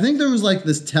 I think there was like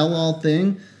this tell-all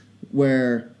thing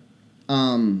where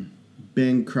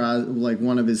Bing Crosby, like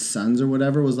one of his sons or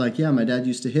whatever, was like, yeah, my dad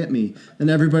used to hit me. And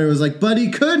everybody was like, but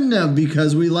he couldn't have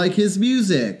because we like his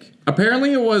music.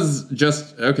 Apparently it was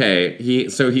just, okay,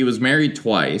 he was married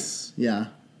twice. Yeah,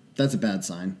 that's a bad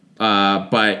sign.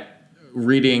 But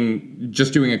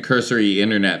just doing a cursory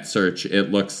internet search, it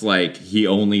looks like he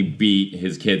only beat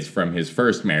his kids from his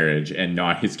first marriage and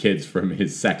not his kids from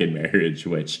his second marriage,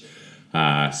 which,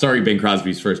 sorry, Bing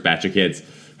Crosby's first batch of kids.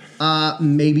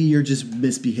 Maybe you're just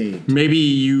misbehaved. Maybe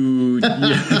you...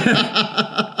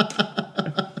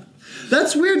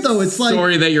 That's weird, though. It's like...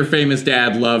 Sorry that your famous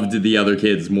dad loved the other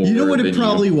kids more. You know what it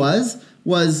probably was?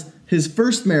 Was his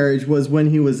first marriage was when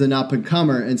he was an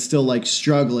up-and-comer and still, like,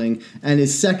 struggling. And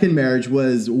his second marriage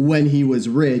was when he was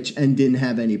rich and didn't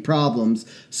have any problems.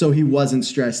 So he wasn't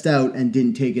stressed out and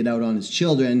didn't take it out on his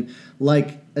children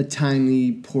like a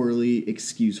tiny, poorly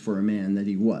excuse for a man that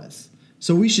he was.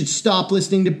 So we should stop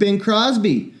listening to Bing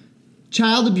Crosby.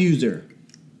 Child abuser.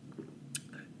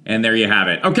 And there you have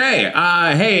it. Okay,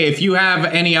 hey, if you have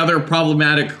any other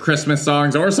problematic Christmas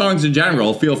songs or songs in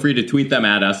general, feel free to tweet them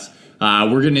at us.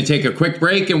 We're going to take a quick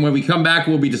break, and when we come back,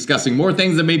 we'll be discussing more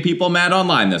things that made people mad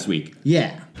online this week.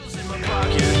 Yeah.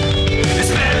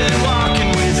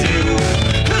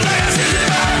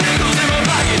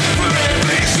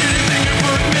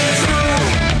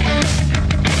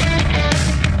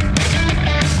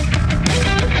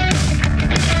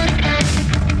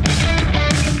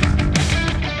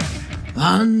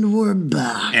 And we're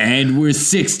back. And we're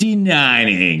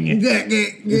 69ing.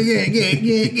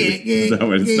 Is that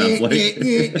what it sounds like?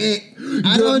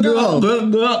 I don't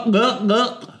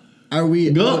know.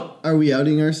 Are we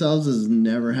outing ourselves as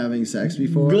never having sex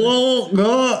before?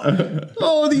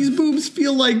 Oh, these boobs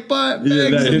feel like butt. Yeah,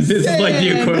 this is like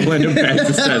the equivalent of bags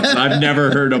of sense. I've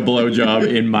never heard a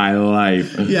blowjob in my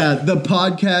life. Yeah, the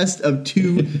podcast of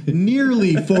two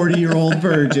nearly 40-year-old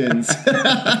virgins.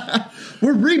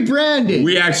 We're rebranding.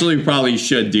 We actually probably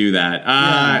should do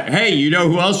that. Hey, you know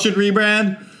who else should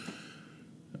rebrand?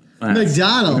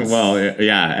 McDonald's. Well,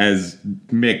 yeah, as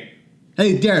Mick.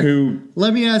 Hey, Derek,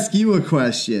 let me ask you a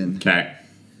question.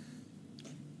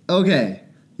 Okay,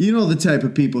 you know the type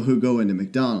of people who go into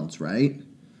McDonald's, right?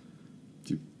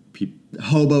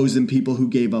 Hobos and people who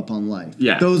gave up on life.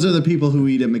 Yeah. Those are the people who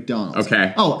eat at McDonald's.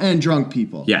 Okay. Oh, and drunk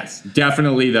people. Yes,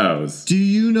 definitely those. Do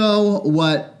you know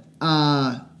what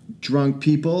drunk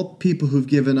people who've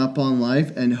given up on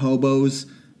life, and hobos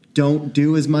don't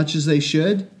do as much as they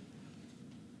should?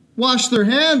 Wash their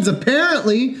hands,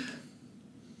 apparently.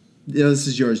 Yeah, this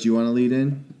is yours. Do you want to lead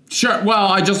in? Sure. Well,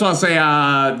 I just want to say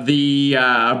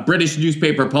the British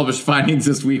newspaper published findings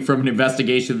this week from an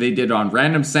investigation they did on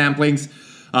random samplings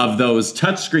of those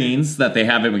touchscreens that they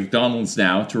have at McDonald's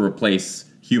now to replace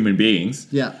human beings.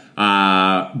 Yeah.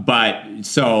 But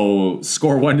so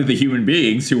score one to the human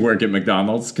beings who work at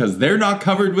McDonald's because they're not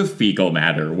covered with fecal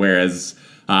matter, whereas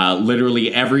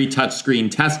literally every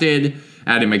touchscreen tested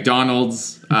at a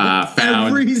McDonald's found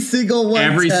every single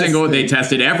one. They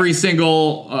tested every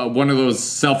single one of those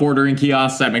self-ordering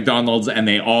kiosks at McDonald's, and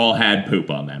they all had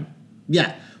poop on them.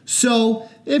 Yeah. So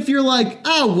if you're like,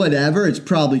 whatever, it's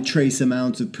probably trace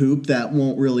amounts of poop that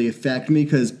won't really affect me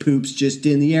because poop's just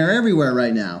in the air everywhere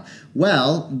right now.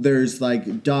 Well, there's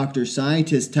like doctor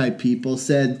scientist type people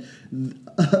said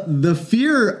the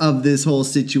fear of this whole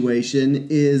situation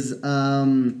is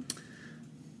I'll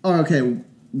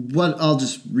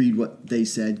just read what they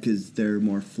said because they're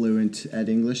more fluent at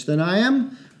English than I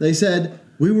am. They said,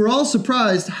 we were all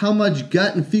surprised how much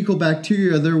gut and fecal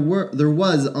bacteria there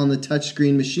was on the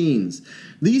touchscreen machines.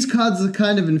 These cause the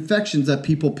kind of infections that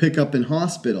people pick up in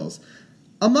hospitals.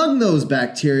 Among those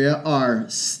bacteria are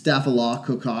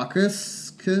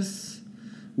Staphylococcus,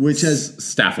 which has...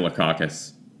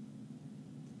 Staphylococcus.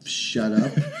 Shut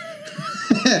up.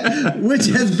 Which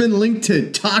has been linked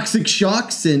to toxic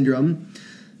shock syndrome.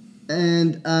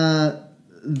 And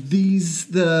the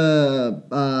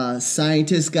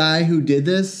scientist guy who did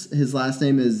this, his last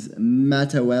name is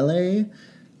Matawele.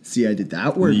 See, I did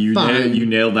that word. You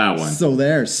nailed that one. So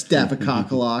there,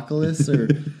 Staphylococcus or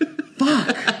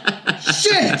fuck,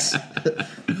 shit.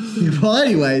 Well,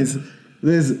 anyways,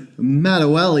 This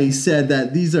Matawelli said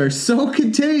that these are so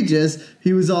contagious,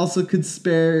 he was also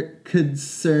concerned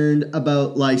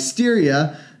about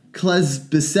Listeria,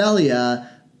 Klebsiella,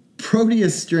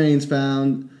 Proteus strains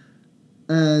found,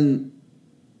 and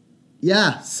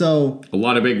yeah, so... A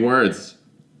lot of big words.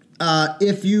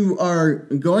 If you are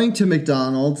going to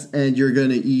McDonald's and you're going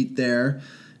to eat there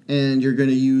and you're going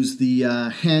to use the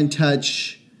hand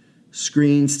touch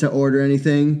screens to order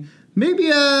anything, maybe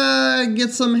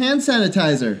get some hand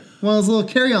sanitizer. One of those little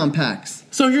carry-on packs.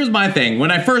 So here's my thing.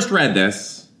 When I first read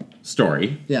this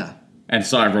story Yeah. and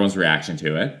saw everyone's reaction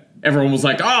to it, everyone was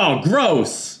like, oh,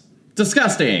 gross,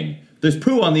 disgusting. There's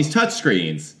poo on these touch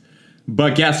screens.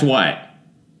 But guess what?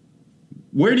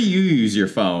 Where do you use your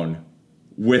phone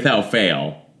without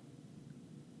fail?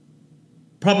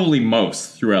 Probably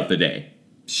most throughout the day.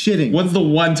 Shitting. When's the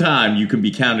one time you can be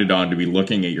counted on to be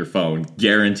looking at your phone?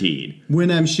 Guaranteed.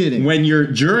 When I'm shitting. When you're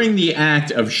during the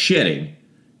act of shitting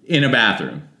in a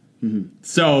bathroom. Mm-hmm.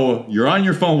 So you're on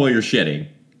your phone while you're shitting.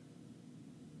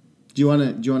 Do you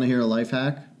want to hear a life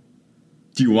hack?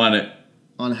 Do you want to...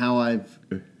 On how I've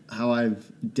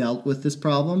dealt with this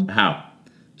problem? How?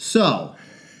 So,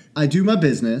 I do my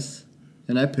business,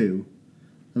 and I poo.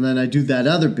 And then I do that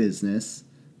other business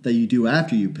that you do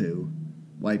after you poo.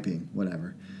 Wiping,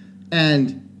 whatever.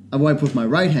 And I wipe with my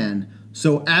right hand.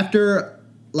 So after,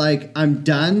 I'm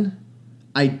done,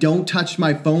 I don't touch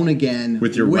my phone again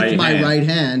with my right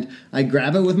hand. I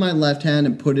grab it with my left hand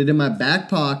and put it in my back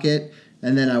pocket,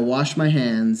 and then I wash my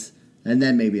hands, and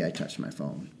then maybe I touch my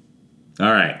phone.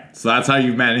 All right. So that's how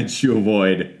you've managed to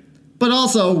avoid... But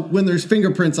also, when there's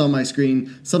fingerprints on my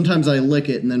screen, sometimes I lick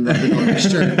it and then rub it on my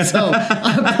shirt. So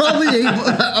I'm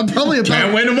probably about...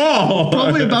 Can't win them all!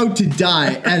 Probably about to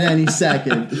die at any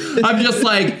second. I'm just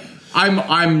I'm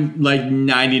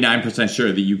 99%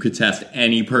 sure that you could test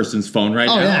any person's phone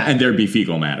now and there'd be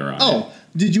fecal matter on it. Oh,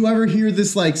 did you ever hear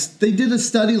this? They did a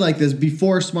study like this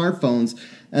before smartphones,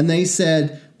 and they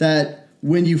said that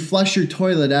when you flush your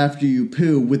toilet after you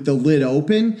poo with the lid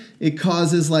open, it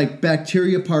causes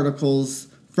bacteria particles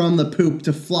from the poop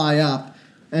to fly up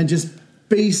and just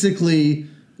basically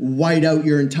white out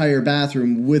your entire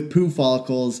bathroom with poo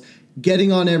follicles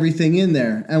getting on everything in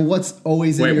there. And what's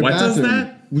always in your bathroom? Does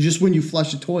that? Just when you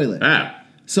flush a toilet. Ah.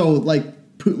 So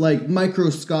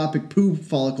microscopic poo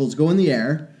follicles go in the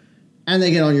air and they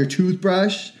get on your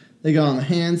toothbrush, they get on the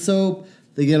hand soap,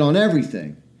 they get on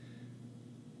everything.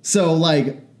 So,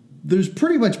 there's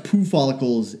pretty much poo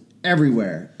follicles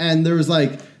everywhere. And there was,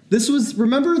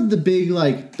 remember the big,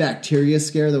 bacteria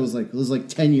scare that was, it was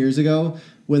 10 years ago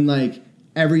when,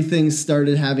 everything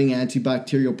started having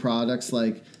antibacterial products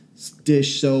like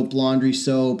dish soap, laundry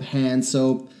soap, hand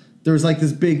soap. There was,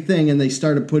 this big thing, and they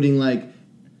started putting,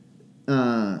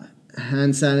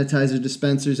 hand sanitizer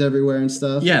dispensers everywhere and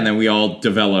stuff. Yeah, and then we all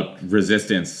developed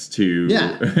resistance to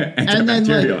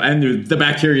antibacterial. And the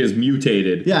bacteria is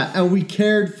mutated. Yeah, and we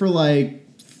cared for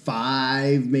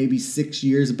 5, maybe 6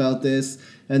 years about this,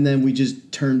 and then we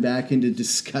just turned back into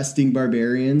disgusting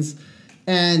barbarians.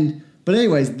 But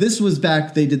anyways, this was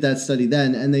back, they did that study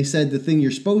then, and they said the thing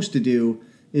you're supposed to do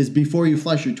is before you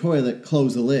flush your toilet,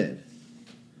 close the lid.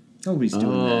 Nobody's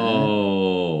doing that.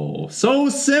 Oh, so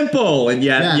simple. And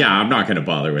yet, I'm not going to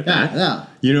bother with that. Yeah.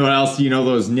 You know what else? You know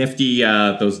those nifty,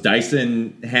 those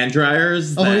Dyson hand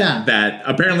dryers? That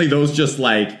apparently those just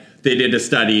they did a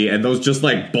study and those just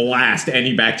blast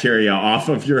any bacteria off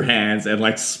of your hands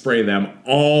and spray them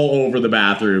all over the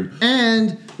bathroom.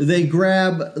 And they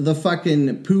grab the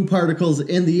fucking poo particles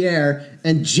in the air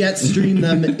and jet stream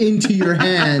them into your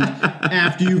hand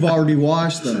after you've already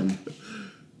washed them.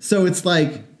 So it's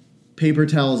paper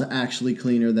towels actually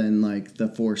cleaner than the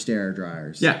forced air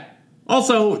dryers. Yeah.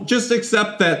 Also, just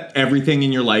accept that everything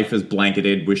in your life is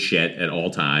blanketed with shit at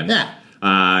all times. Yeah.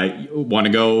 Want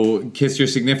to go kiss your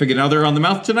significant other on the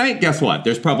mouth tonight? Guess what?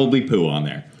 There's probably poo on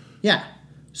there. Yeah.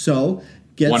 So,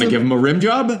 want to give him a rim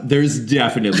job? There's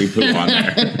definitely poo on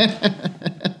there.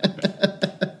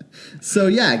 So,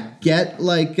 yeah, get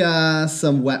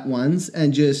some wet ones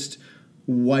and just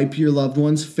wipe your loved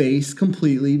one's face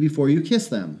completely before you kiss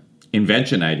them.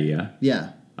 Invention idea.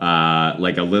 Yeah. A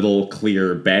little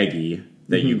clear baggie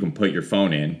that you can put your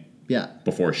phone in. Yeah.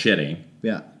 Before shitting.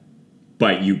 Yeah.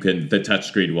 But the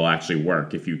touchscreen will actually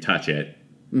work if you touch it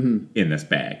in this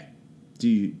bag. Do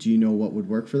you know what would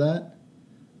work for that?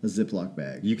 A Ziploc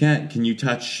bag. Can you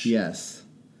touch? Yes.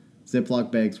 Ziploc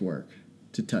bags work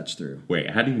to touch through. Wait,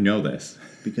 how do you know this?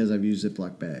 Because I've used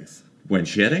Ziploc bags. When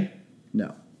shitting?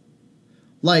 No.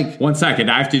 Like, 1 second,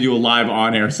 I have to do a live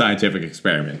on-air scientific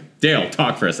experiment. Dale,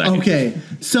 talk for a second. okay,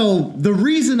 so the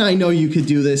reason I know you could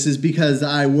do this is because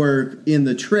I work in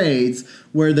the trades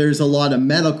where there's a lot of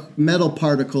metal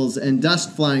particles and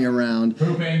dust flying around.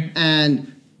 Pooping.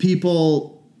 And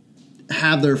people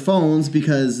have their phones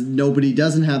because nobody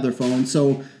doesn't have their phone.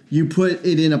 So you put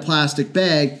it in a plastic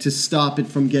bag to stop it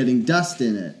from getting dust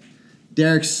in it.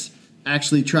 Derek's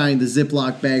actually trying the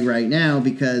Ziploc bag right now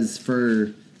because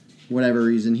for whatever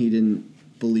reason he didn't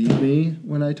believe me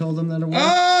when I told him that it worked.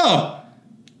 Oh!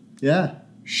 Yeah.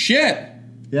 Shit.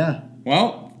 Yeah.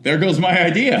 Well, there goes my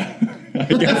idea. I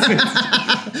guess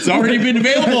it's already been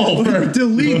available for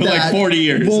Delete that. like 40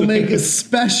 years. We'll make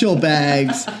special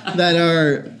bags that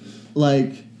are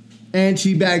like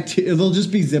antibacterial. They'll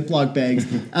just be Ziploc bags,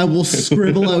 and we'll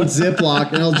scribble out Ziploc,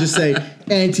 and it'll just say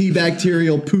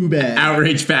antibacterial poo bag.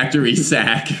 Outrage Factory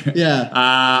sack. Yeah.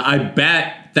 I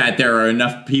bet that there are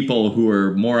enough people who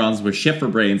are morons with shifter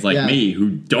brains like me who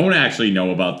don't actually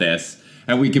know about this,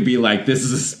 and we could be like, this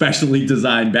is a specially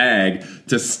designed bag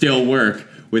to still work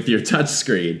with your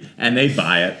touchscreen, and they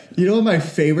buy it. You know what my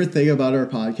favorite thing about our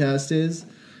podcast is?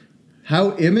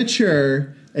 How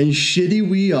immature and shitty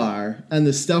we are, and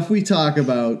the stuff we talk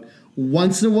about.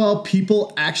 Once in a while,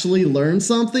 people actually learn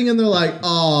something, and they're like,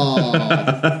 oh,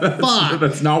 fuck.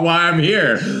 That's not why I'm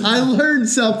here. I learned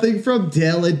something from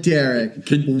Dale and Derek.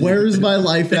 Where's my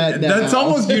life at now? That's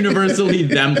almost universally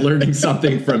them learning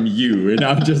something from you. And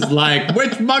I'm just like,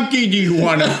 which monkey do you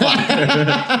want to fuck?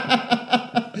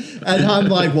 And I'm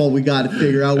like, well, we got to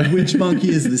figure out which monkey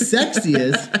is the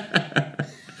sexiest.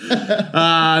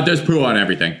 There's poo on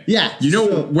everything. Yeah. You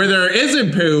know where there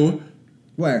isn't poo?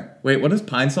 Where? Wait, what does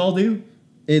Pine Sol do?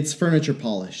 It's furniture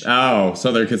polish. Oh,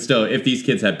 so there could still, if these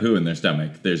kids had poo in their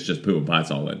stomach, there's just poo and Pine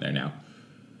Sol in there now.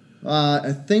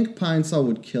 I think Pine Sol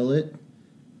would kill it.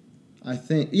 I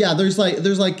think, yeah. There's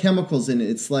like chemicals in it.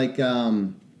 It's like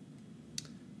there'd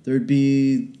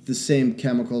be the same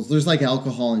chemicals. There's like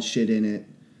alcohol and shit in it.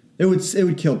 It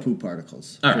would kill poo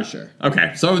particles for sure.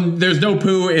 Okay, so there's no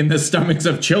poo in the stomachs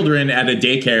of children at a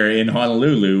daycare in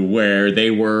Honolulu where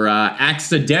they were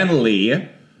accidentally,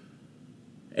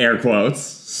 air quotes,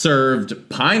 served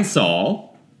Pine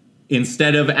Sol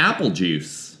instead of apple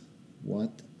juice.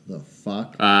 What the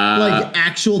fuck? Like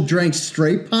actual drank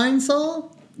straight Pine Sol?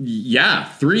 Yeah,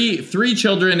 three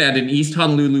children at an East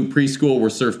Honolulu preschool were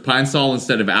served Pine Sol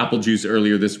instead of apple juice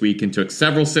earlier this week and took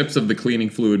several sips of the cleaning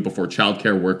fluid before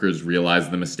childcare workers realized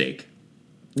the mistake.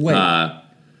 Wait,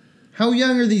 how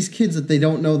young are these kids that they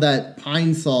don't know that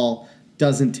Pine Sol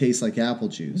doesn't taste like apple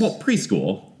juice? Well,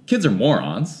 preschool. Kids are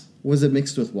morons. Was it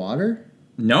mixed with water?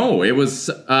 No, it was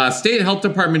state health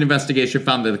department investigation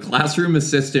found that a classroom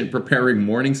assistant preparing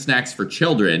morning snacks for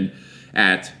children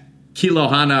at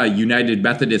Kilohana United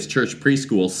Methodist Church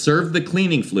preschool served the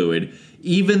cleaning fluid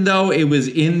even though it was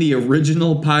in the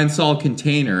original Pine Sol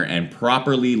container and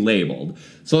properly labeled.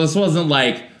 So this wasn't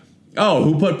like, oh,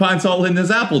 who put Pine Sol in this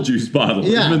apple juice bottle?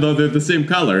 Yeah. Even though they're the same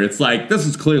color. It's like, this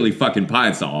is clearly fucking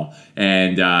Pine Sol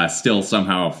and still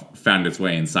somehow found its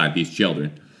way inside these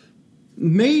children.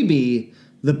 Maybe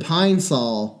the Pine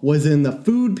Sol was in the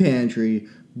food pantry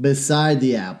beside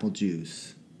the apple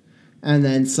juice. And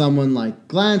then someone like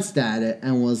glanced at it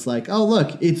and was like, "Oh,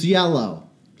 look, it's yellow."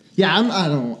 Yeah, I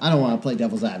don't want to play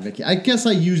devil's advocate. I guess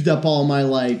I used up all my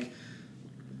like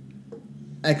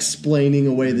explaining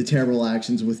away the terrible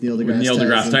actions with Neil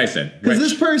deGrasse Tyson. Because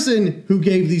this person who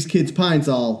gave these kids Pine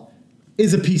Sol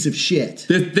is a piece of shit.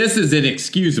 This is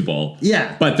inexcusable.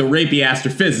 Yeah. But the rapey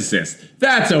astrophysicist,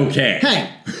 that's okay.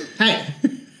 Hey.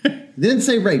 Didn't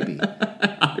say rapey.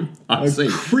 I'm saying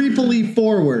creepily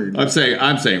forward. I'm saying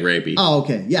rapey. Oh,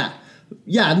 okay.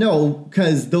 Yeah, no,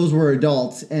 because those were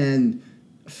adults, and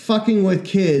fucking with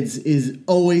kids is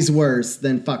always worse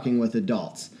than fucking with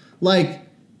adults. Like,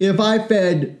 if I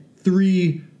fed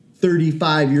 3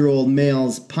 35-year-old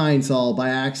males Pine Sol by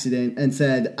accident and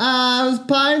said, it was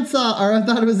Pine Sol, or I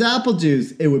thought it was apple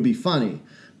juice, it would be funny.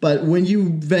 But when you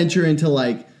venture into,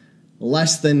 like,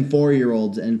 less than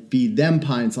 4-year-olds and feed them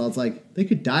Pine Sol, it's like, they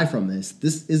could die from this.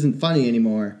 This isn't funny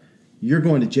anymore. You're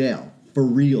going to jail. For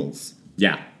reals.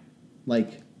 Yeah.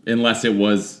 Like. Unless it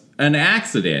was an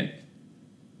accident.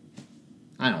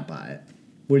 I don't buy it.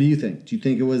 What do you think? Do you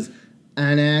think it was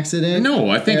an accident? No,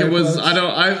 I think it was,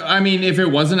 I mean, if it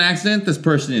was an accident, this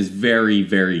person is very,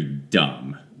 very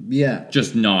dumb. Yeah.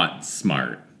 Just not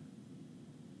smart.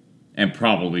 And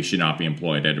probably should not be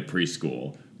employed at a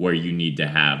preschool where you need to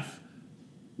have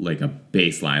like a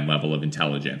baseline level of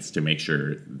intelligence to make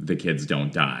sure the kids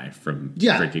don't die from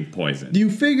drinking poison. Do you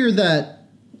figure that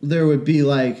there would be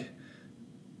like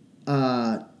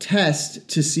a test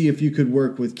to see if you could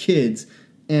work with kids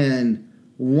And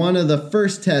one of the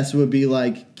first tests would be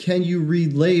like, can you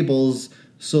read labels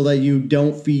so that you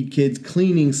don't feed kids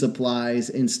cleaning supplies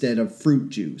instead of fruit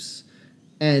juice?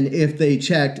 And if they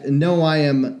checked, no, I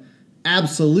am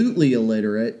absolutely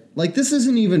illiterate. Like, this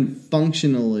isn't even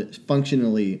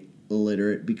functionally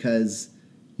illiterate because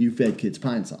you fed kids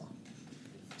Pine Sol.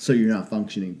 So you're not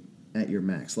functioning at your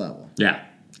max level. Yeah,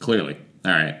 clearly.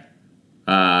 All right.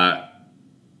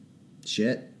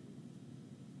 Shit.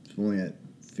 It's only at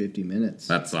 50 minutes.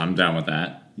 I'm done with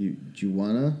that. Do you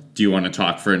wanna? Do you want to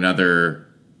talk for another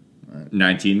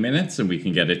 19 minutes and we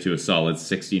can get it to a solid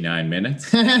 69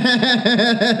 minutes? No.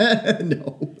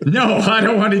 No, I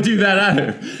don't want to do that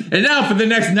either. And now for the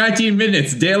next 19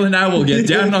 minutes, Dale and I will get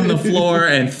down on the floor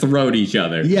and throat each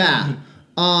other. Yeah.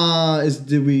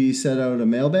 Did we set out a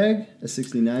mailbag? A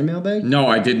 69 mailbag? No,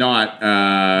 I did not.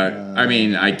 I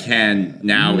mean, I can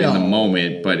now in the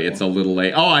moment, but it's a little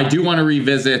late. Oh, I do want to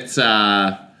revisit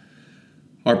our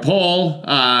poll.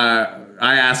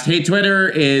 I asked, hey, Twitter,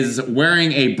 is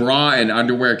wearing a bra and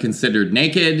underwear considered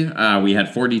naked? We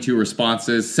had 42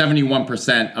 responses.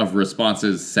 71% of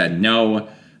responses said no.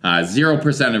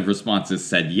 0% of responses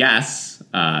said yes.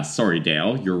 Sorry,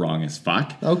 Dale, you're wrong as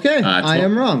fuck. Okay, I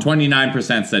am wrong.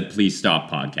 29% said please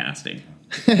stop podcasting.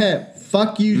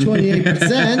 Fuck you,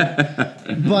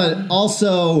 28%. But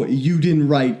also, you didn't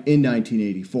write in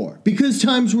 1984 because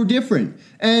times were different.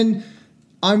 And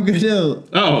I'm going to...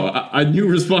 Oh, a new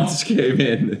response came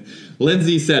in.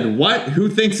 Lindsay said, what? Who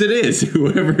thinks it is?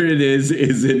 Whoever it is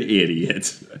an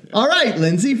idiot. All right,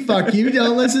 Lindsay, fuck you.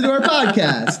 Don't listen to our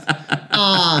podcast.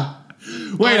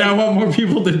 Wait, I want more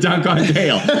people to dunk on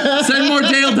Dale. Send more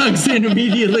Dale dunks in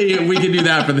immediately, and we can do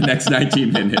that for the next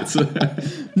 19 minutes.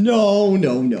 No.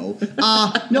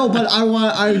 No, but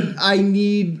I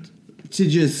need to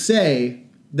just say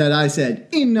that I said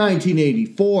in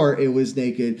 1984 it was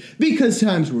naked because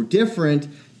times were different,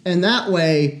 and that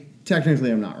way,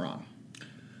 technically, I'm not wrong.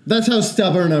 That's how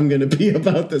stubborn I'm going to be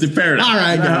about this. Fair enough. All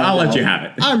right, I'll let you have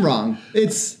it. I'm wrong. I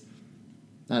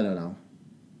don't know.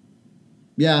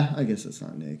 Yeah, I guess it's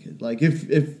not naked. Like,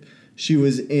 if she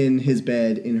was in his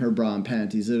bed in her bra and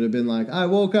panties, it would have been like, I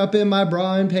woke up in my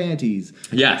bra and panties.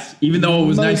 Yes, even though it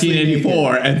was mostly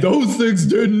 1984, naked. And those things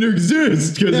didn't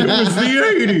exist because it was the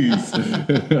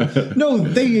 80s. No,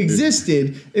 they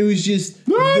existed. It was just...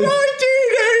 The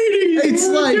 1980s! It's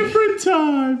like... a different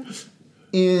time.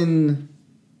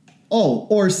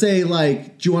 Or say,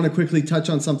 like, do you want to quickly touch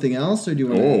on something else? Or do you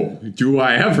want to... do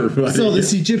I ever? Buddy? So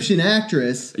this Egyptian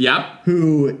actress... Yep.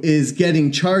 Who is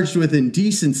getting charged with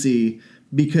indecency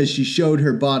because she showed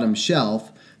her bottom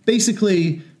shelf.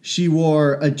 Basically, she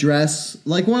wore a dress,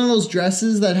 like one of those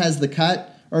dresses that has the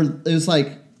cut. Or it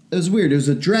was weird. It was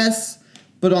a dress,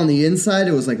 but on the inside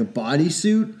it was like a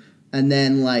bodysuit. And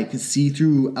then, like, a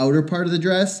see-through outer part of the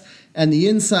dress. And the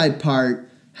inside part...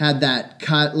 had that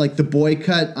cut, like the boy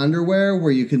cut underwear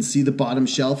where you can see the bottom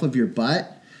shelf of your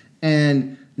butt.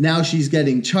 And now she's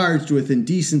getting charged with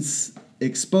indecent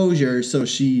exposure, so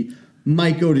she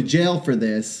might go to jail for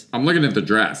this. I'm looking at the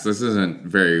dress. This isn't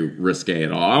very risque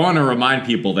at all. I want to remind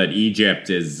people that Egypt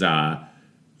is, an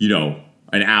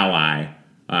ally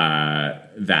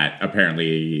that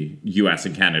apparently U.S.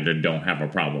 and Canada don't have a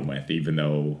problem with, even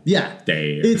though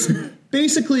it's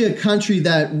basically a country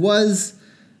that was...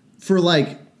 for,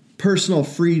 like, personal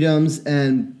freedoms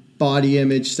and body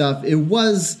image stuff, it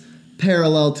was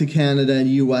parallel to Canada and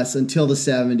U.S. until the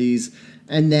 70s.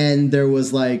 And then there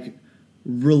was, like,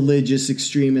 religious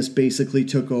extremists basically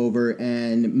took over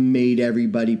and made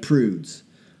everybody prudes.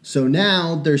 So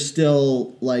now they're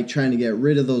still, like, trying to get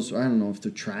rid of those. I don't know if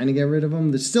they're trying to get rid of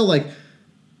them. They're still, like...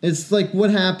 It's like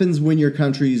what happens when your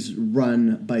country's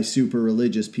run by super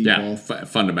religious people. Yeah,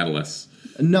 fundamentalists.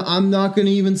 No, I'm not going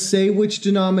to even say which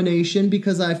denomination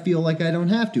because I feel like I don't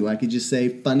have to. I could just say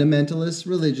fundamentalist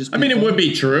religious people. I mean, it would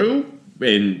be true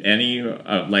in any,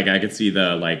 I could see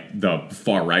the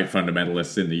far right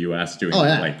fundamentalists in the U.S. doing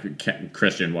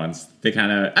Christian ones. They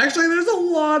kind of, actually, there's a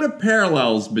lot of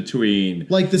parallels between.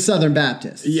 Like the Southern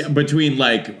Baptists. Yeah, between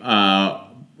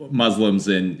Muslims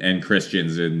and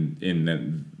Christians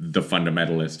in the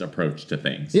fundamentalist approach to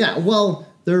things. Yeah, well,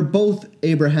 they're both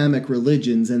Abrahamic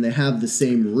religions and they have the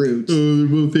same roots. Oh, they're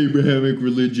both Abrahamic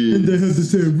religions. And they have the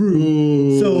same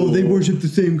roots. So they worship the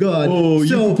same God. Oh, you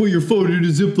can put your phone in a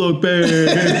Ziploc bag.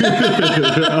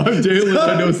 I'm Dale,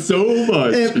 I know so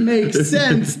much. It makes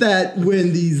sense that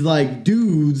when these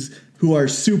dudes who are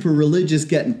super religious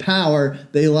get in power,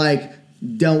 they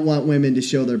don't want women to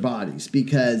show their bodies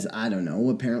because, I don't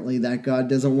know, apparently that God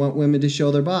doesn't want women to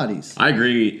show their bodies. I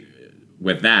agree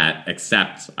with that,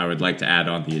 except I would like to add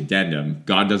on the addendum,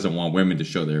 God doesn't want women to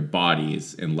show their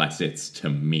bodies unless it's to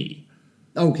me.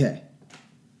 Okay.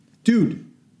 Dude,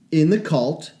 in the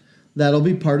cult, that'll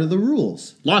be part of the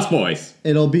rules. Lost boys.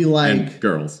 It'll be like... And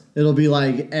girls. It'll be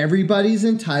like everybody's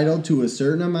entitled to a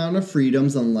certain amount of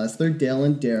freedoms unless they're Dale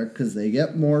and Derek because they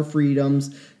get more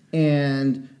freedoms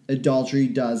and adultery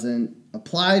doesn't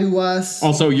apply to us.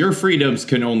 Also, your freedoms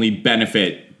can only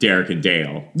benefit Derek and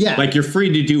Dale. Yeah. Like, you're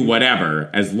free to do whatever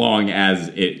as long as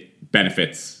it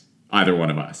benefits either one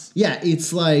of us. Yeah,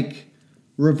 it's like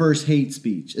reverse hate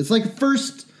speech. It's like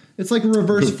a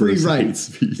reverse free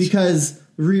rights. Because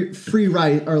free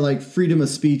right or like freedom of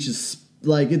speech is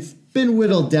like it's been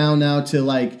whittled down now to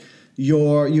like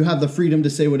you have the freedom to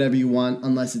say whatever you want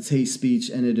unless it's hate speech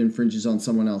and it infringes on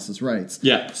someone else's rights.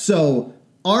 Yeah. So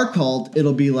our cult,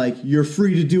 it'll be like you're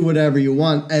free to do whatever you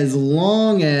want as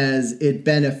long as it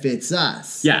benefits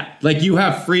us. Yeah, like you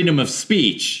have freedom of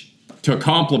speech to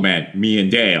compliment me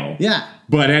and Dale. Yeah.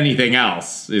 But anything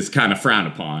else is kind of frowned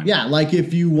upon. Yeah, like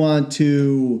if you want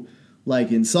to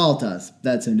like insult us,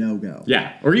 that's a no-go.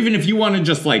 Yeah, or even if you want to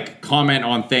just like comment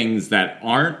on things that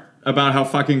aren't about how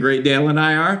fucking great Dale and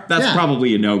I are, that's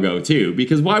probably a no-go too.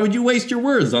 Because why would you waste your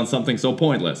words on something so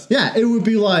pointless? Yeah, it would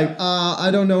be like, I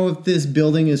don't know if this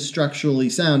building is structurally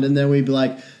sound. And then we'd be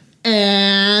like,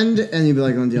 and you'd be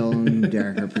like, oh, Dale and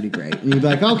Derek are pretty great. And you'd be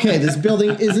like, okay, this building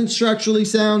isn't structurally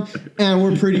sound and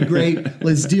we're pretty great.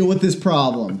 Let's deal with this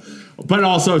problem. But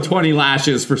also 20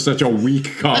 lashes for such a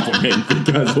weak compliment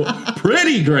because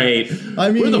pretty great.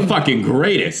 I mean, we're the fucking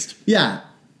greatest. Yeah.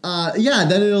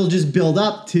 Then it'll just build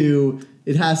up to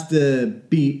it has to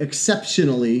be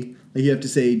exceptionally, like you have to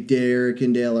say Derek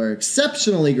and Dale are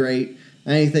exceptionally great.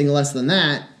 Anything less than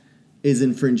that is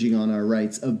infringing on our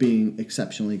rights of being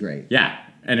exceptionally great. Yeah,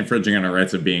 and infringing on our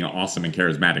rights of being awesome and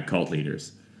charismatic cult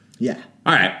leaders. Yeah.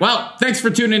 All right, well, thanks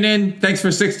for tuning in. Thanks for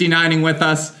 69ing with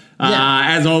us.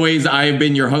 As always, I've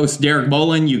been your host, Derek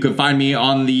Bolin. You can find me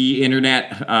on the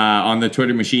internet, on the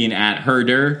Twitter machine at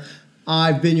Herder.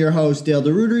 I've been your host, Dale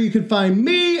DeRuiter. You can find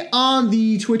me on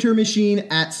the Twitter machine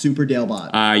at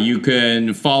SuperDaleBot. You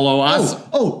can follow us.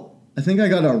 I think I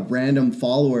got a random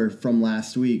follower from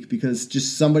last week because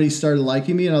just somebody started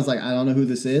liking me and I was like, I don't know who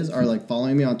this is, or like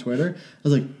following me on Twitter. I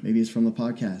was like, maybe it's from the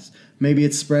podcast. Maybe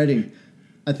it's spreading.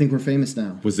 I think we're famous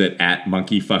now. Was it at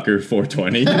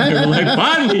monkeyfucker420? They were like,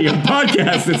 finally, a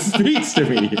podcast that speaks to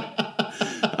me.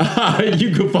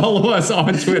 You can follow us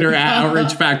on Twitter at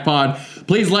OutrageFactPod.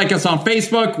 Please like us on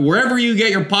Facebook, wherever you get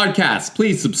your podcasts.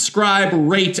 Please subscribe,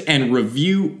 rate, and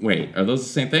review. Wait, are those the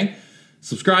same thing?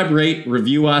 Subscribe, rate,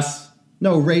 review us.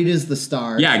 No, rate is the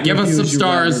star. Yeah, give us some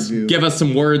stars. Give us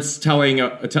some words telling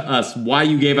to us why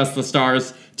you gave us the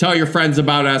stars. Tell your friends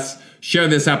about us. Share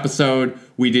this episode.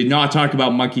 We did not talk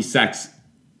about monkey sex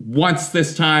once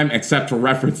this time, except to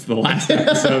reference the last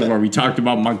episode where we talked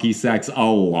about monkey sex a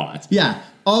lot. Yeah.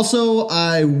 Also,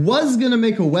 I was going to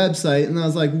make a website, and I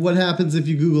was like, what happens if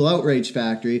you Google Outrage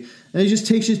Factory? And it just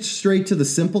takes you straight to the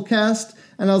Simplecast.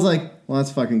 And I was like, well,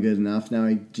 that's fucking good enough. Now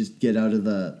I just get out of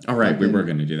the... All right, we were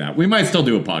going to do that. We might still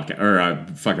do a podcast, or a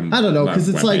fucking... I don't know, because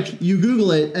it's like, you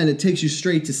Google it, and it takes you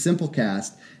straight to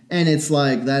Simplecast. And it's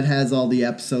like, that has all the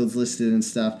episodes listed and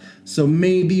stuff. So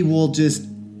maybe we'll just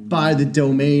buy the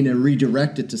domain and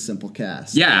redirect it to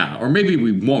Simplecast. Yeah, or maybe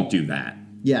we won't do that.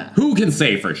 Yeah. Who can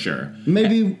say for sure?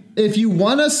 Maybe if you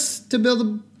want us to build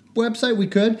a website, we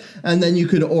could. And then you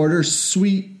could order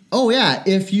sweet... Oh, yeah.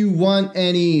 If you want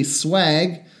any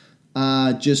swag,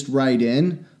 just write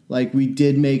in. Like, we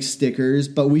did make stickers.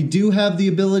 But we do have the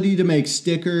ability to make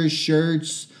stickers,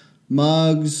 shirts,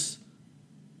 mugs...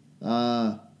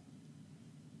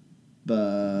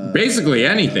 basically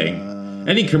anything.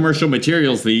 Any commercial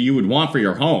materials that you would want for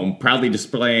your home, proudly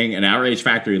displaying an Outrage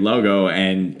Factory logo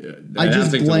and I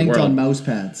just blanked on mouse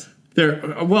pads.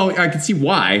 Well, I can see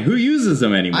why. Who uses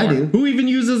them anymore? I do. Who even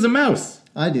uses a mouse?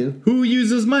 I do. Who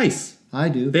uses mice? I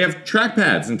do. They have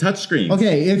trackpads and touchscreens.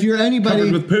 Okay, if you're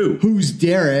anybody with poo. who's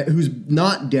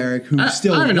not Derek, who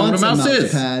still wants a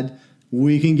mouse pad,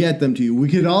 we can get them to you. We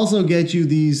could also get you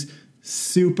these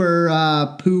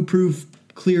super poo-proof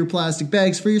clear plastic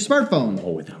bags for your smartphone.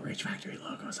 Oh, with Outrage Factory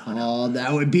logos on them. Oh,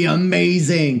 that would be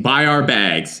amazing. Buy our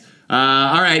bags.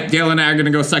 All right, Dale and I are going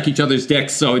to go suck each other's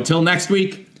dicks. So until next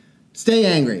week, stay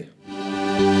angry.